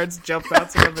everybody starts jump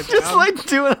bouncing up and just down. like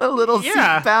doing a little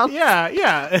yeah, seat bounce.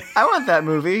 yeah. I want that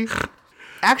movie.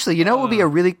 Actually, you know what would be a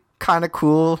really kind of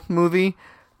cool movie?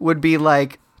 Would be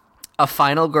like a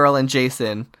final girl and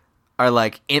Jason are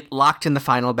like locked in the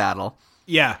final battle.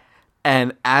 Yeah.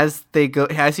 And as he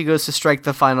goes to strike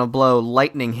the final blow,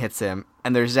 lightning hits him,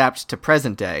 and they're zapped to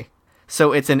present day.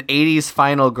 So it's an 80s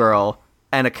final girl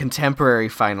and a contemporary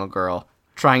final girl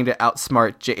trying to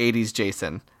outsmart 80s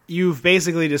Jason. You've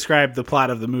basically described the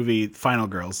plot of the movie Final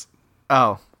Girls.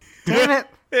 Oh, damn it!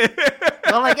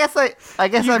 Well, I guess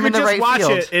I'm in the right watch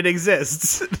field. it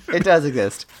exists. It does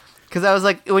exist. Because I was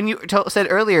like, when you said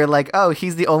earlier, like, oh,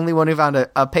 he's the only one who found a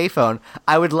payphone.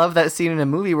 I would love that scene in a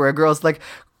movie where a girl's like,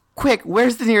 quick,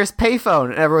 where's the nearest payphone?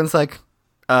 And everyone's like,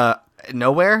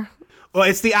 nowhere. Well,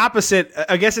 it's the opposite.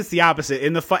 I guess it's the opposite.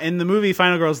 In the movie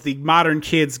Final Girls, the modern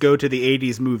kids go to the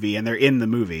 80s movie and they're in the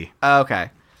movie.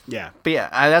 Okay. Yeah. But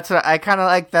yeah, that's what I kind of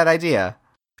like that idea.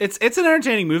 It's an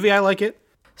entertaining movie. I like it.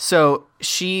 So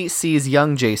she sees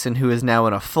young Jason, who is now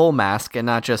in a full mask and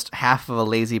not just half of a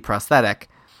lazy prosthetic,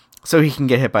 so he can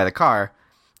get hit by the car.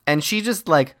 And she just,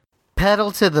 like,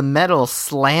 pedal to the metal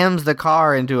slams the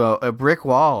car into a brick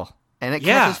wall, and it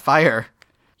catches fire.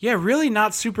 Yeah, really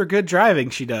not super good driving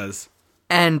she does.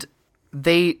 And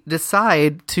they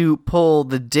decide to pull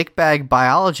the dickbag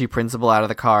biology principal out of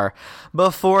the car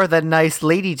before the nice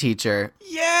lady teacher.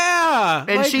 Yeah!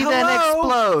 And she then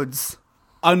explodes.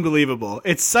 Unbelievable.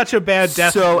 It's such a bad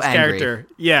death So for this angry. character.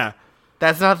 Yeah.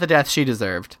 That's not the death she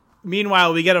deserved.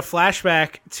 Meanwhile, we get a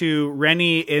flashback to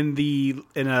Rennie in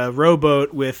a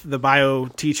rowboat with the bio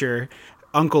teacher,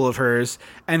 uncle of hers,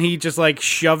 and he just like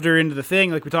shoved her into the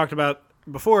thing like we talked about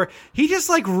before. He just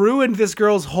like ruined this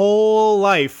girl's whole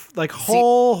life. Like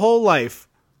whole life.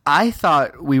 I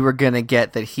thought we were going to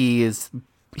get that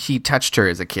he touched her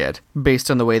as a kid based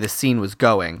on the way the scene was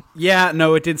going. Yeah,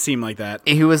 no, it did seem like that.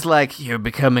 He was like, you're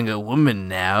becoming a woman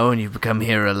now and you've become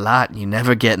here a lot and you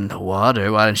never get in the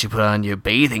water. Why don't you put on your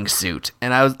bathing suit?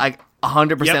 And I was like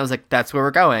 100% Yep. was like, that's where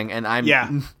we're going. And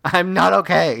I'm not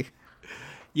okay.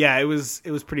 Yeah, it was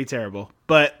pretty terrible.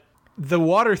 But the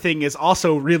water thing is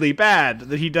also really bad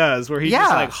that he does, where he just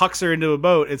like hucks her into a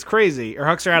boat. It's crazy. Or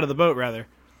hucks her out of the boat, rather.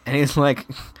 And he's like,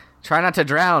 try not to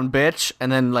drown, bitch.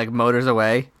 And then like motors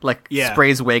away, like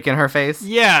sprays wake in her face.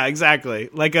 Yeah, exactly.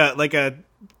 Like a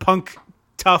punk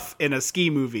tough in a ski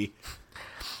movie.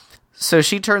 So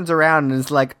she turns around and is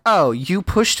like, oh, you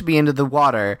pushed me into the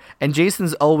water, and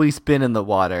Jason's always been in the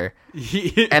water.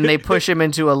 And they push him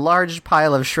into a large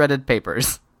pile of shredded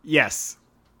papers. Yes.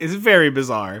 It's very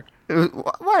bizarre.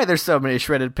 Why are there so many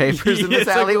shredded papers in this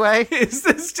alleyway? Is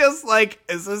this just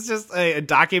a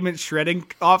document shredding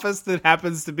office that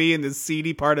happens to be in this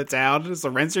seedy part of town? Does the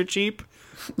rents are cheap?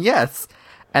 Yes.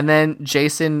 And then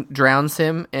Jason drowns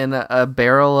him in a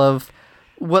barrel of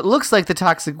what looks like the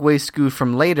toxic waste goo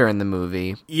from later in the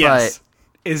movie. Yes.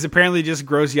 But is apparently just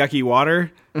gross, yucky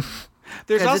water.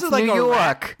 There's also it's like New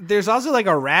York. There's also like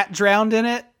a rat drowned in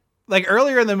it. Like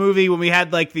earlier in the movie, when we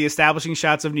had like the establishing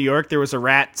shots of New York, there was a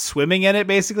rat swimming in it.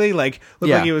 Basically, like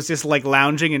looked like it was just like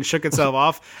lounging and shook itself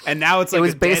off. And now it's like it was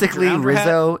a dead basically drowned rat.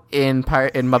 Rizzo in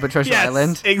Muppet Treasure Yes,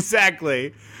 Island.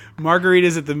 Exactly.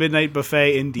 Margaritas at the midnight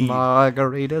buffet, indeed.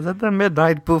 Margaritas at the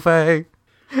midnight buffet.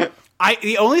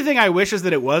 The only thing I wish is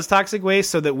that it was toxic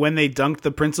waste, so that when they dunked the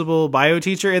principal bio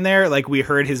teacher in there, like we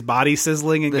heard his body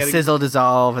sizzling and The sizzle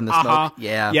dissolve and the smoke.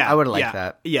 Yeah, I would have liked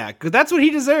that. Yeah, because that's what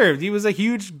he deserved. He was a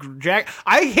huge jack.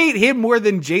 I hate him more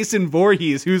than Jason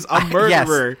Voorhees, who's a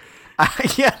murderer.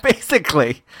 Yeah,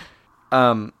 basically.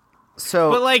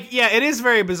 But like, yeah, it is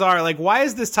very bizarre. Like, why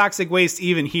is this toxic waste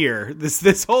even here?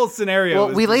 This whole scenario.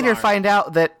 Well, we later bizarre. find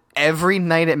out that every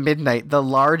night at midnight, the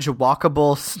large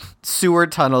walkable sewer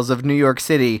tunnels of New York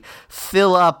City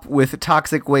fill up with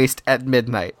toxic waste at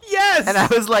midnight. Yes, and I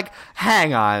was like,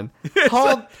 "Hang on,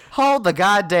 hold the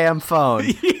goddamn phone."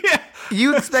 Yeah.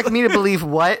 You expect me to believe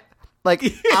what? Like,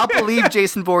 I'll believe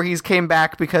Jason Voorhees came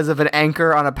back because of an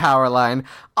anchor on a power line.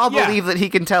 I'll believe that he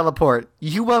can teleport.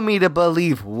 You want me to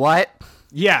believe what?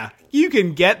 Yeah, you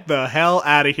can get the hell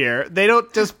out of here. They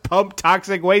don't just pump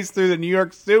toxic waste through the New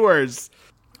York sewers.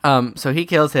 So he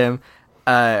kills him.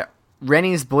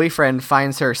 Rennie's boyfriend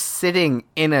finds her sitting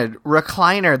in a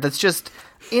recliner that's just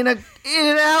in an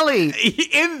alley.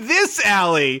 In this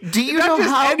alley. Do you Not know just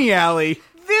how any alley?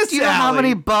 This Do you know how alley.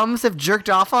 many bums have jerked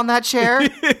off on that chair?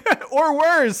 Or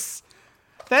worse.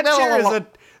 That chair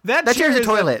is a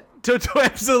toilet.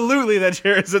 Absolutely, that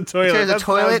chair is a toilet. There's a That's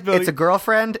what I was toilet, building- it's a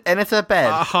girlfriend, and it's a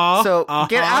bed. So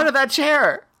get out of that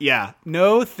chair. Yeah.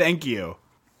 No, thank you.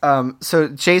 So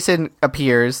Jason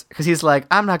appears because he's like,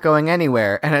 I'm not going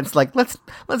anywhere, and it's like, let's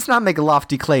not make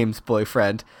lofty claims,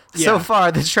 boyfriend. So Yeah.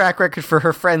 far, the track record for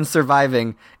her friends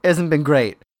surviving hasn't been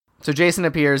great. So Jason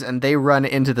appears, and they run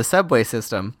into the subway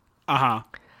system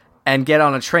and get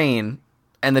on a train,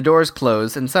 and the doors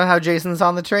close, and somehow Jason's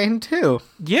on the train too.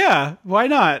 Yeah, why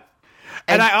not?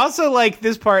 And I also like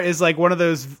this part is like one of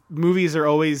those movies are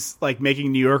always like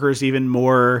making New Yorkers even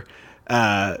more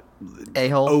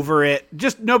A-hole. over it,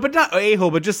 but not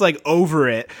a-hole, but just like over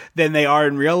it than they are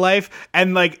in real life.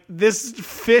 And like this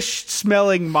fish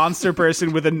smelling monster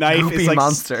person with a knife Goopy is like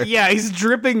monster. Yeah, he's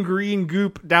dripping green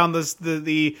goop down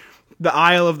the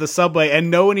aisle of the subway, and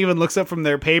no one even looks up from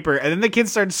their paper. And then the kids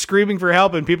start screaming for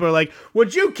help, and people are like,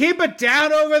 "Would you keep it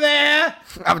down over there?"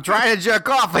 I'm trying to jerk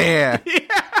off here.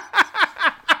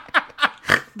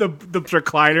 The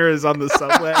recliner is on the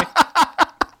subway.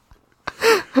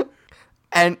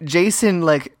 And Jason,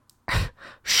 like,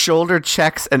 shoulder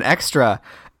checks an extra,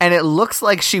 and it looks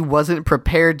like she wasn't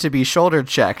prepared to be shoulder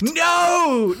checked.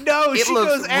 No, It she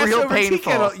looks goes ass real over tea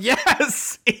painful. kettle.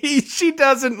 Yes, she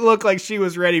doesn't look like she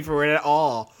was ready for it at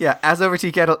all. Yeah, ass over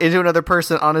tea kettle into another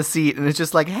person on a seat, and it's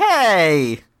just like,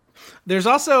 hey! There's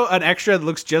also an extra that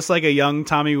looks just like a young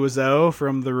Tommy Wiseau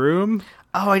from The Room.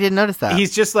 Oh, I didn't notice that.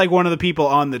 He's just like one of the people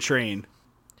on the train.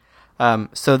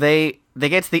 So they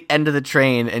get to the end of the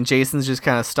train, and Jason's just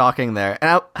kind of stalking there.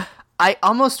 And I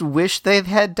almost wish they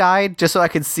had died, just so I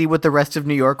could see what the rest of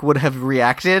New York would have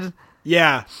reacted.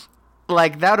 Yeah.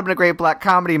 Like, that would have been a great black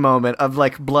comedy moment of,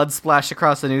 like, blood splash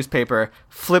across the newspaper,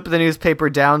 flip the newspaper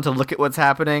down to look at what's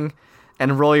happening,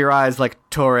 and roll your eyes like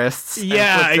tourists. And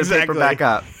Yeah, flip the exactly. paper back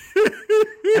up.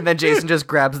 And then Jason just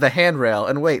grabs the handrail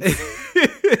and waits.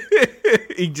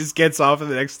 He just gets off at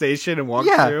the next station and walks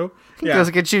Yeah. through. He goes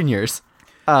to get juniors.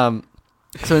 So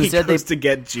He instead goes to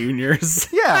get juniors.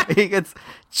 Yeah, he gets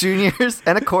juniors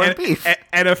and a corned beef.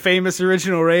 And a famous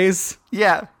original Ray's.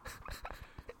 Yeah.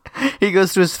 He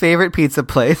goes to his favorite pizza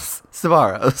place,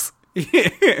 Sbarro's.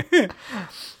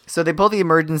 So they pull the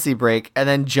emergency brake and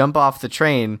then jump off the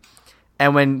train.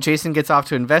 And when Jason gets off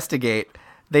to investigate,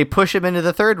 they push him into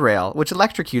the third rail, which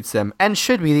electrocutes him and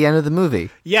should be the end of the movie.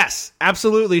 Yes,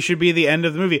 absolutely should be the end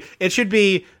of the movie. It should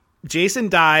be Jason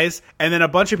dies, and then a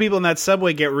bunch of people in that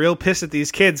subway get real pissed at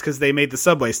these kids because they made the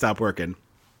subway stop working.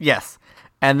 Yes.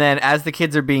 And then as the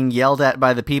kids are being yelled at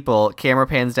by the people, camera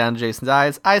pans down to Jason's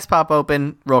eyes pop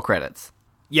open, roll credits.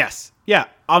 Yes. Yeah,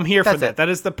 I'm here for That's that. it. That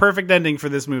is the perfect ending for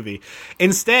this movie.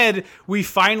 Instead, we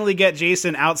finally get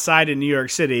Jason outside in New York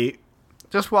City.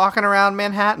 Just walking around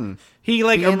Manhattan. He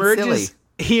like Being emerges silly.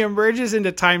 he emerges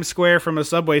into Times Square from a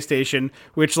subway station,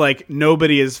 which like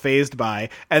nobody is fazed by,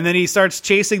 and then he starts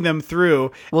chasing them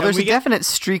through. Well, and there's we a definite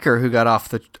streaker who got off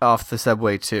the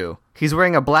subway too. He's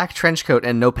wearing a black trench coat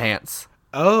and no pants.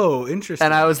 Oh, interesting.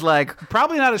 And I was like,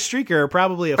 probably not a streaker,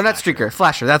 probably a or not flasher. streaker,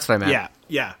 flasher, that's what I meant.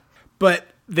 Yeah. But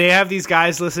they have these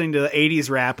guys listening to the 80s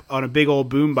rap on a big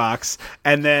old boombox,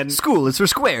 and then School is for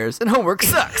squares and homework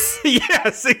sucks.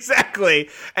 yes, exactly.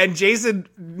 And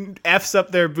Jason F's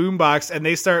up their boombox, and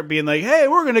they start being like, hey,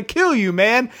 we're going to kill you,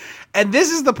 man. And this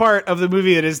is the part of the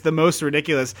movie that is the most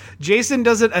ridiculous. Jason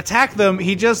doesn't attack them.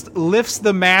 He just lifts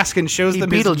the mask and shows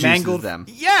them his Beetlejuices mangled... them.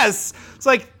 Yes! It's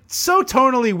like so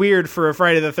tonally weird for a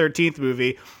Friday the 13th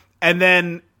movie. And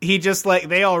then he just like,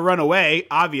 they all run away,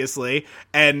 obviously.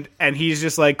 And he's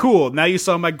just like, cool, now you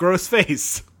saw my gross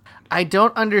face. I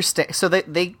don't understand. So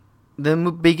the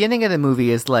beginning of the movie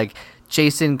is like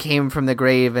Jason came from the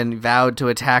grave and vowed to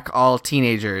attack all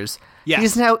teenagers. Yes.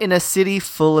 He's now in a city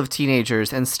full of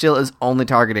teenagers and still is only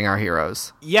targeting our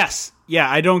heroes. Yes. Yeah,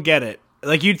 I don't get it.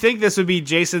 Like, you'd think this would be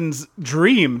Jason's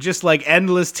dream, just like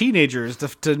endless teenagers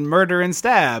to murder and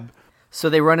stab. So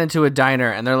they run into a diner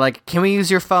and they're like, can we use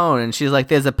your phone? And she's like,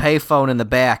 there's a pay phone in the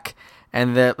back.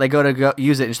 And they go to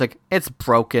use it and she's like, it's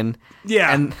broken.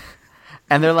 Yeah.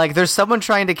 And they're like, there's someone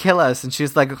trying to kill us. And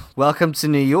she's like, welcome to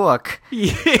New York.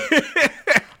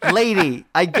 Lady,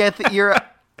 I get that you're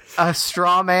a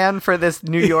straw man for this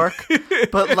New York,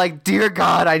 but like, dear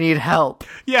God, I need help.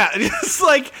 Yeah, it's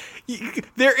like,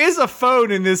 there is a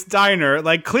phone in this diner.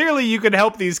 Like, clearly you can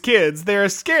help these kids. They're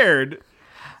scared.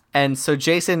 And so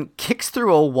Jason kicks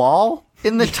through a wall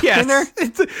in the diner.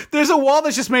 Yes. There's a wall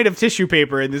that's just made of tissue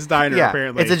paper in this diner, Yeah,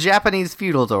 apparently. it's a Japanese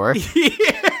feudal door.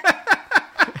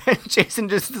 And Jason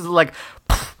just is like,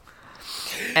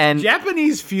 and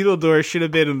Japanese feudal door should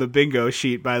have been on the bingo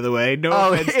sheet, by the way. No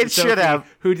Oh, offense to it should Sophie,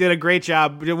 have. Who did a great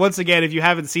job. Once again, if you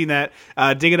haven't seen that,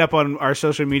 dig it up on our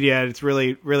social media. It's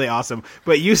really, really awesome.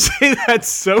 But you say that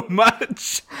so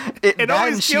much. that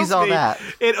always and kills she's all me. that.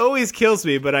 It always kills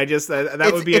me, but I just that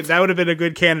would have been a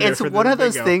good candidate. It's for one the of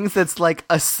those bingo. things that's like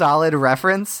a solid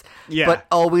reference, Yeah. but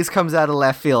always comes out of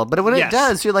left field. But when Yes. it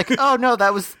does, you're like, oh no,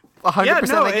 that was 100%. Yeah,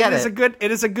 no, I get it is a good.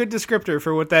 It is a good descriptor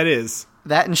for what that is.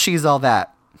 That and she's all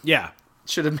that Yeah,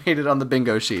 should have made it on the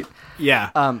bingo sheet. yeah.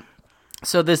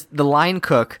 So the line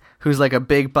cook, who's like a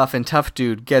big buff and tough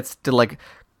dude, gets to like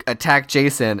attack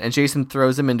Jason, and Jason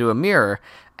throws him into a mirror.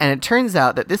 And it turns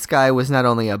out that this guy was not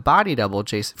only a body double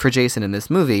for Jason in this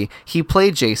movie, he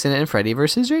played Jason in Freddy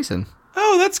vs. Jason.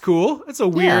 Oh, that's cool. It's a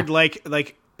weird, like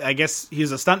I guess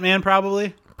he's a stuntman,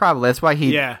 probably. Probably. That's why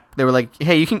they were like,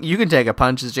 hey, you can take a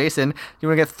punch as Jason. You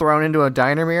want to get thrown into a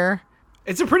diner mirror?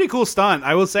 It's a pretty cool stunt,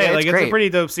 I will say. Yeah, it's great. a pretty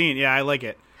dope scene. Yeah, I like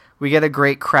it. We get a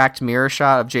great cracked mirror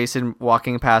shot of Jason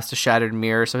walking past a shattered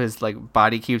mirror, so his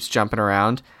body keeps jumping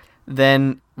around.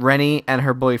 Then Rennie and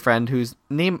her boyfriend, whose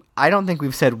name I don't think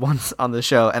we've said once on the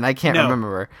show, and I can't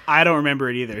remember. I don't remember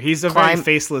it either. He's a very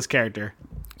faceless character.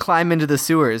 Climb into the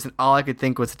sewers, and all I could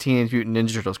think was a Teenage Mutant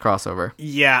Ninja Turtles crossover.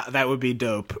 Yeah, that would be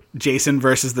dope. Jason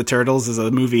versus the Turtles is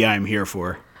a movie I'm here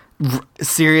for.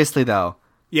 Seriously, though.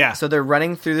 Yeah. So they're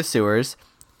running through the sewers,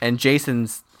 and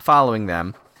Jason's following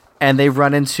them, and they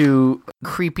run into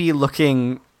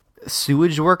creepy-looking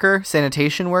sanitation worker,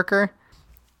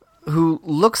 who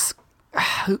looks...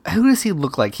 Who does he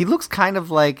look like? He looks kind of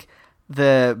like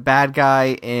the bad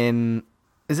guy in...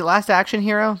 Is it Last Action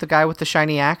Hero? The guy with the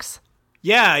shiny axe?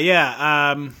 Yeah.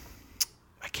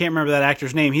 I can't remember that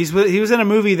actor's name. He was in a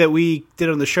movie that we did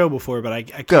on the show before, but I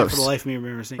can't Ghost. for the life of me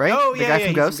remember seeing. Right? Oh, The yeah, guy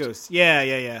yeah, from he's in Ghost? Yeah.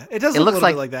 It does look a little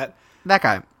bit like that. That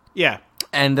guy. Yeah.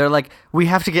 And they're like, we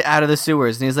have to get out of the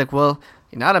sewers. And he's like, well,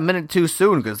 you're not a minute too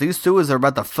soon, because these sewers are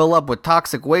about to fill up with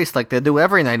toxic waste like they do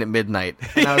every night at midnight.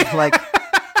 And I was like,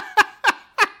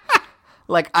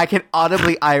 I can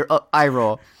audibly eye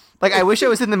roll. Like, I wish I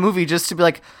was in the movie just to be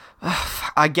like,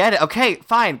 I get it. Okay,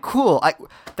 fine, cool.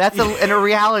 That's in a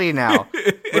reality now.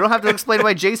 We don't have to explain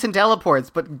why Jason teleports,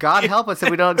 but God help us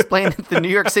if we don't explain that the New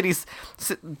York City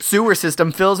sewer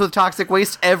system fills with toxic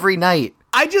waste every night.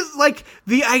 I just like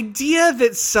the idea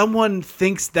that someone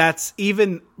thinks that's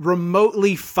even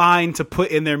remotely fine to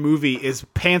put in their movie is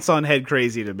pants on head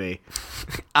crazy to me.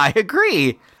 I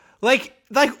agree. Like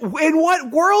in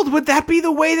what world would that be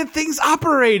the way that things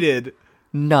operated?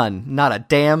 None. Not a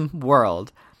damn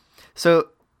world. So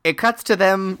it cuts to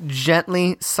them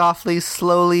gently, softly,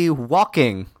 slowly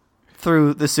walking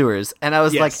through the sewers. And I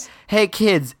was like, hey,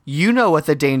 kids, you know what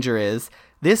the danger is.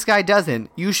 This guy doesn't.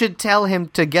 You should tell him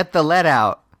to get the lead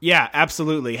out. Yeah,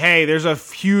 absolutely. Hey, there's a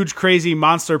huge, crazy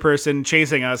monster person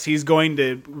chasing us. He's going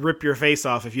to rip your face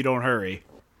off if you don't hurry.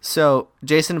 So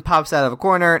Jason pops out of a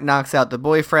corner, knocks out the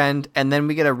boyfriend, and then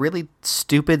we get a really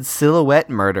stupid silhouette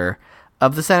murder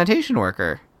of the sanitation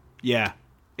worker. Yeah,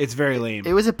 it's very lame.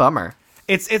 It was a bummer.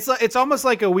 It's almost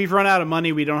like we've run out of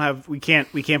money. We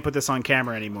can't put this on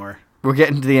camera anymore. We're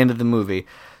getting to the end of the movie.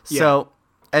 Yeah. So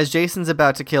as Jason's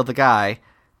about to kill the guy,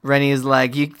 Rennie is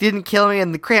like, you didn't kill me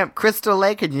in the cramped Crystal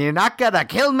Lake, and you're not gonna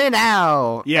kill me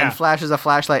now! Yeah. And flashes a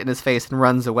flashlight in his face and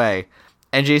runs away.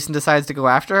 And Jason decides to go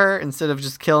after her instead of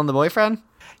just killing the boyfriend?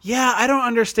 Yeah, I don't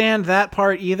understand that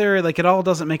part either. Like, it all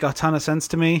doesn't make a ton of sense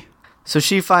to me. So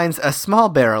she finds a small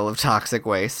barrel of toxic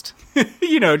waste.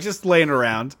 Just laying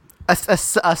around. A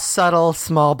subtle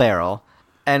small barrel.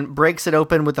 And breaks it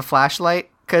open with the flashlight.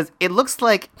 Because it looks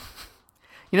like...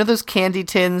 You know those candy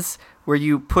tins where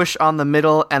you push on the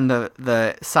middle and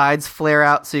the sides flare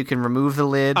out so you can remove the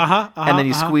lid, and then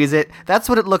you squeeze it? That's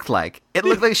what it looked like. It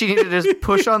looked like she needed to just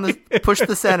push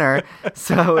the center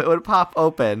so it would pop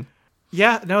open.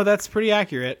 Yeah, no, that's pretty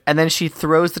accurate. And then she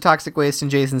throws the toxic waste in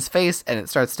Jason's face, and it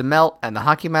starts to melt, and the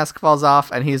hockey mask falls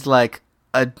off, and he's like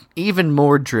even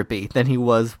more drippy than he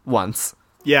was once.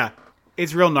 Yeah,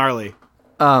 it's real gnarly.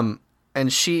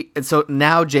 And so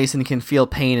now Jason can feel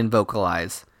pain and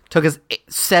vocalize. Took us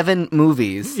 7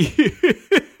 movies.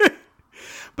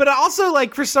 But also,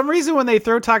 like, for some reason, when they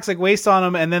throw toxic waste on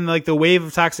him, and then like the wave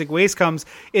of toxic waste comes,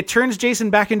 it turns Jason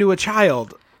back into a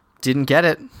child. Didn't get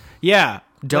it. Yeah,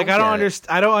 Don't I get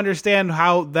I don't understand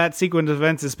how that sequence of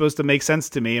events is supposed to make sense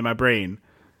to me in my brain.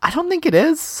 I don't think it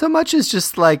is so much as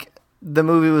just like the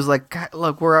movie was like, "God,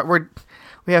 look,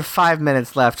 we have 5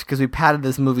 minutes left because we padded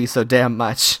this movie so damn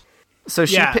much. So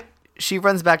she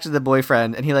runs back to the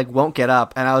boyfriend, and he like won't get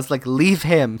up, and I was like, leave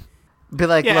him. Be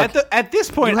like, Yeah, look, at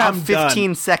this point, you have I'm 15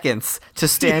 done. seconds to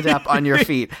stand up on your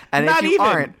feet, and Not if you even.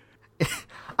 aren't,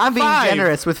 I'm being 5.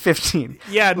 generous with 15.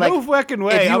 Yeah, no fucking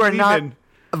way. If you I'm are not leaving.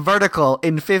 vertical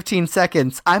in 15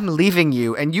 seconds, I'm leaving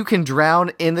you, and you can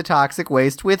drown in the toxic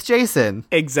waste with Jason.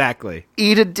 Exactly.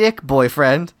 Eat a dick,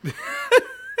 boyfriend.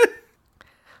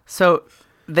 So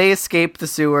they escape the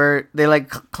sewer. They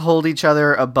like hold each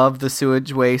other above the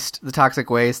sewage waste, the toxic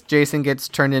waste. Jason gets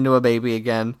turned into a baby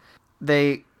again.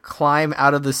 They climb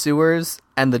out of the sewers,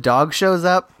 and the dog shows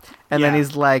up, and then Yeah.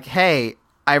 he's like, hey,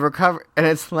 I recovered. And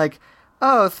it's like,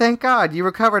 oh, thank God, you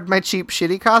recovered my cheap,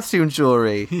 shitty costume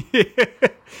jewelry.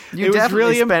 You was definitely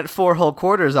really spent 4 whole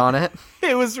quarters on it.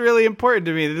 It was really important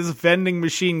to me that this vending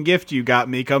machine gift you got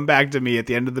me come back to me at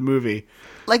the end of the movie.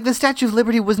 Like, the Statue of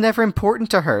Liberty was never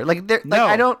important to her. Like,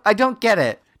 No. I don't get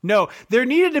it. No, there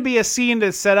needed to be a scene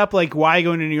to set up like why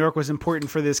going to New York was important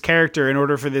for this character in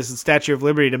order for this Statue of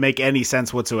Liberty to make any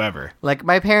sense whatsoever. Like,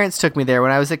 my parents took me there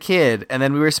when I was a kid, and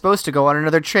then we were supposed to go on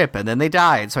another trip, and then they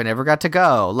died, so I never got to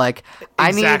go. Like,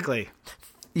 Exactly.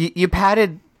 You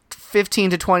padded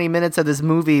 15 to 20 minutes of this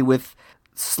movie with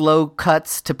slow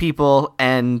cuts to people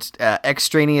and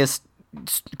extraneous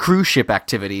cruise ship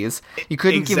activities. You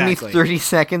couldn't give me Exactly. 30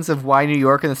 seconds of why New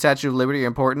York and the Statue of Liberty are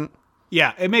important?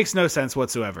 Yeah, it makes no sense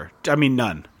whatsoever. I mean,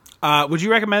 none. Would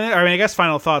you recommend it? I mean, I guess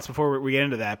final thoughts before we get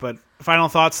into that, but final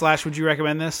thoughts / would you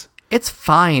recommend this? It's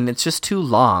fine. It's just too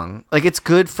long. Like, it's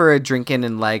good for a drinking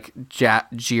and, like,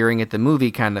 jeering at the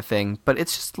movie kind of thing, but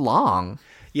it's just long.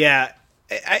 Yeah,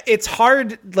 it's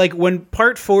hard. Like, when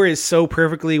part 4 is so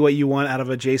perfectly what you want out of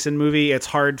a Jason movie, it's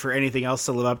hard for anything else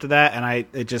to live up to that.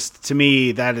 And to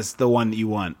me, that is the one that you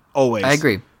want always. I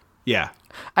agree. Yeah.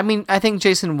 I mean, I think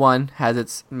Jason 1 has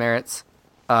its merits.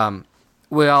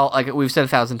 We've said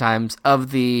 1,000 times,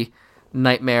 of the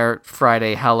Nightmare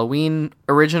Friday Halloween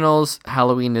originals,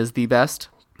 Halloween is the best,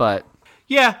 but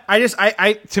Yeah,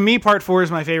 to me, part 4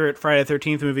 is my favorite Friday the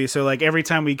 13th movie. So, like, every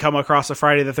time we come across a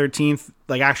Friday the 13th,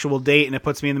 like, actual date and it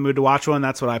puts me in the mood to watch one,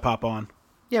 that's what I pop on.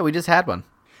 yeah, we just had one.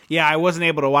 Yeah, I wasn't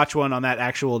able to watch one on that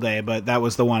actual day, but that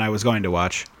was the one I was going to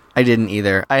watch. I didn't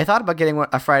either. I thought about getting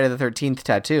a Friday the 13th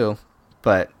tattoo,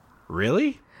 but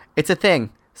Really? it's a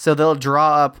thing. So they'll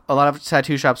draw up, a lot of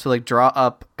tattoo shops will, like, draw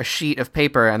up a sheet of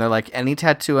paper, and they're like, any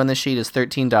tattoo on the sheet is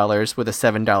 $13 with a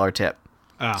 $7 tip.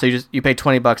 Oh. So you pay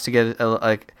 $20 to get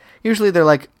usually they're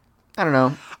like, I don't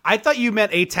know. I thought you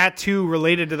meant a tattoo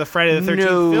related to the Friday the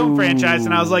 13th film franchise,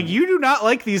 and I was like, you do not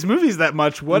like these movies that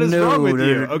much. What is wrong with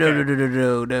you?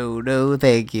 Okay. No,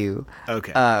 thank you.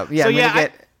 Okay. I'm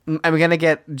gonna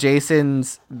get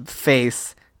Jason's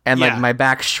face and Yeah. like my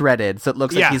back shredded, so it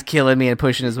looks like Yeah. he's killing me and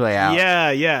pushing his way out.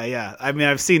 Yeah. I mean,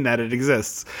 I've seen that. It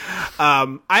exists.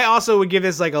 I also would give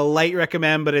this like a light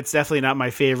recommend, but it's definitely not my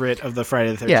favorite of the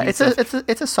Friday the 13th. Yeah,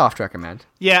 it's a soft recommend.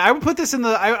 Yeah, I would put this in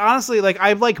I honestly, like,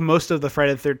 I like most of the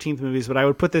Friday the 13th movies, but I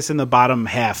would put this in the bottom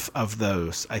half of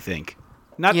those, I think.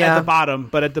 Not Yeah. at the bottom,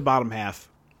 but at the bottom half.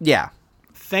 Yeah.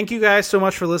 Thank you guys so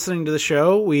much for listening to the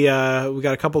show. We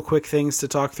got a couple quick things to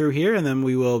talk through here, and then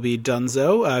we will be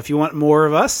donezo. If you want more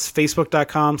of us,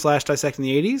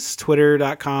 facebook.com/dissectingthe80s,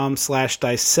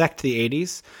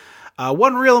 twitter.com/dissectthe80s.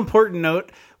 One real important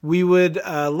note, we would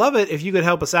love it if you could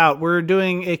help us out. We're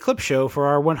doing a clip show for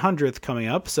our 100th coming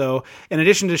up. So in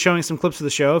addition to showing some clips of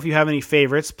the show, if you have any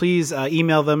favorites, please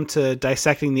email them to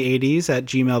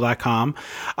dissectingthe80s@gmail.com.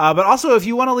 But also, if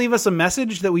you want to leave us a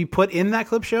message that we put in that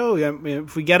clip show,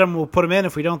 if we get them, we'll put them in.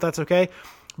 If we don't, that's okay.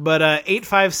 But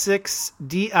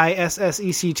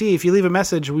 856-DISSECT, if you leave a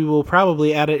message, we will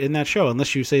probably add it in that show,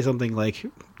 unless you say something like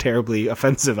terribly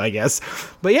offensive, I guess.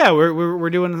 But yeah, we're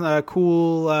doing a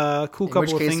cool couple In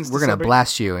which of case, things. we're gonna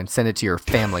blast you and send it to your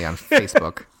family on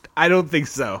Facebook. I don't think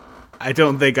so. I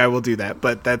don't think I will do that,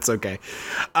 but that's okay.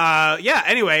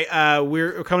 Anyway,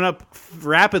 we're coming up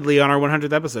rapidly on our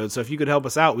 100th episode, so if you could help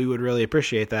us out, we would really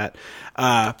appreciate that.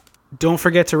 Don't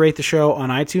forget to rate the show on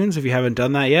iTunes if you haven't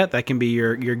done that yet. That can be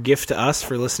your gift to us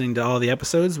for listening to all the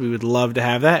episodes. We would love to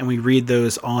have that, and we read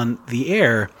those on the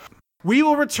air. We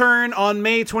will return on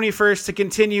May 21st to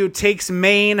continue Takes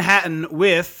Manhattan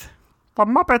with... The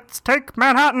Muppets Take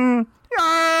Manhattan!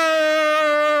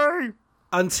 Yay!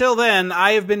 Until then,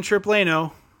 I have been Trip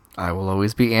Lano. I will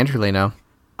always be Andrew Leno.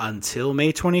 Until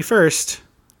May 21st.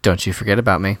 Don't you forget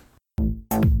about me.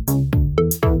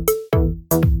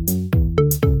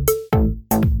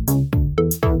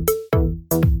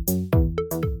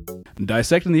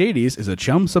 Dissecting the 80s is a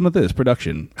Chum Some of This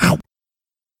production.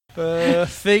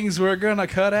 Things we're gonna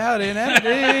cut out in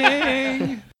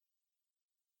editing.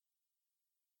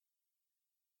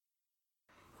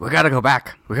 We gotta go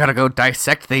back. We gotta go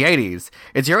dissect the 80s.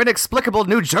 It's your inexplicable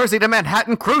New Jersey to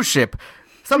Manhattan cruise ship.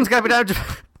 Something's gotta be done.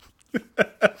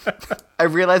 I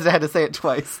realized I had to say it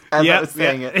twice as I was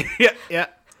saying it. Yeah.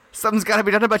 Something's gotta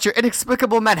be done about your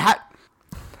inexplicable Manhattan.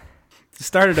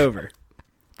 Start it over.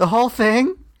 The whole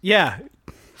thing? Yeah.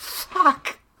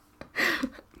 Fuck.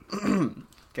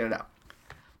 Get it out.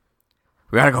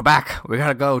 We gotta go back. We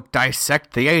gotta go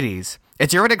dissect the 80s.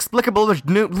 It's your inexplicable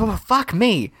new... Fuck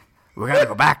me. We gotta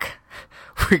go back.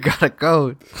 We gotta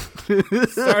go.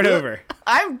 Start over.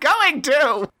 I'm going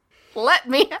to. Let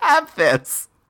me have this.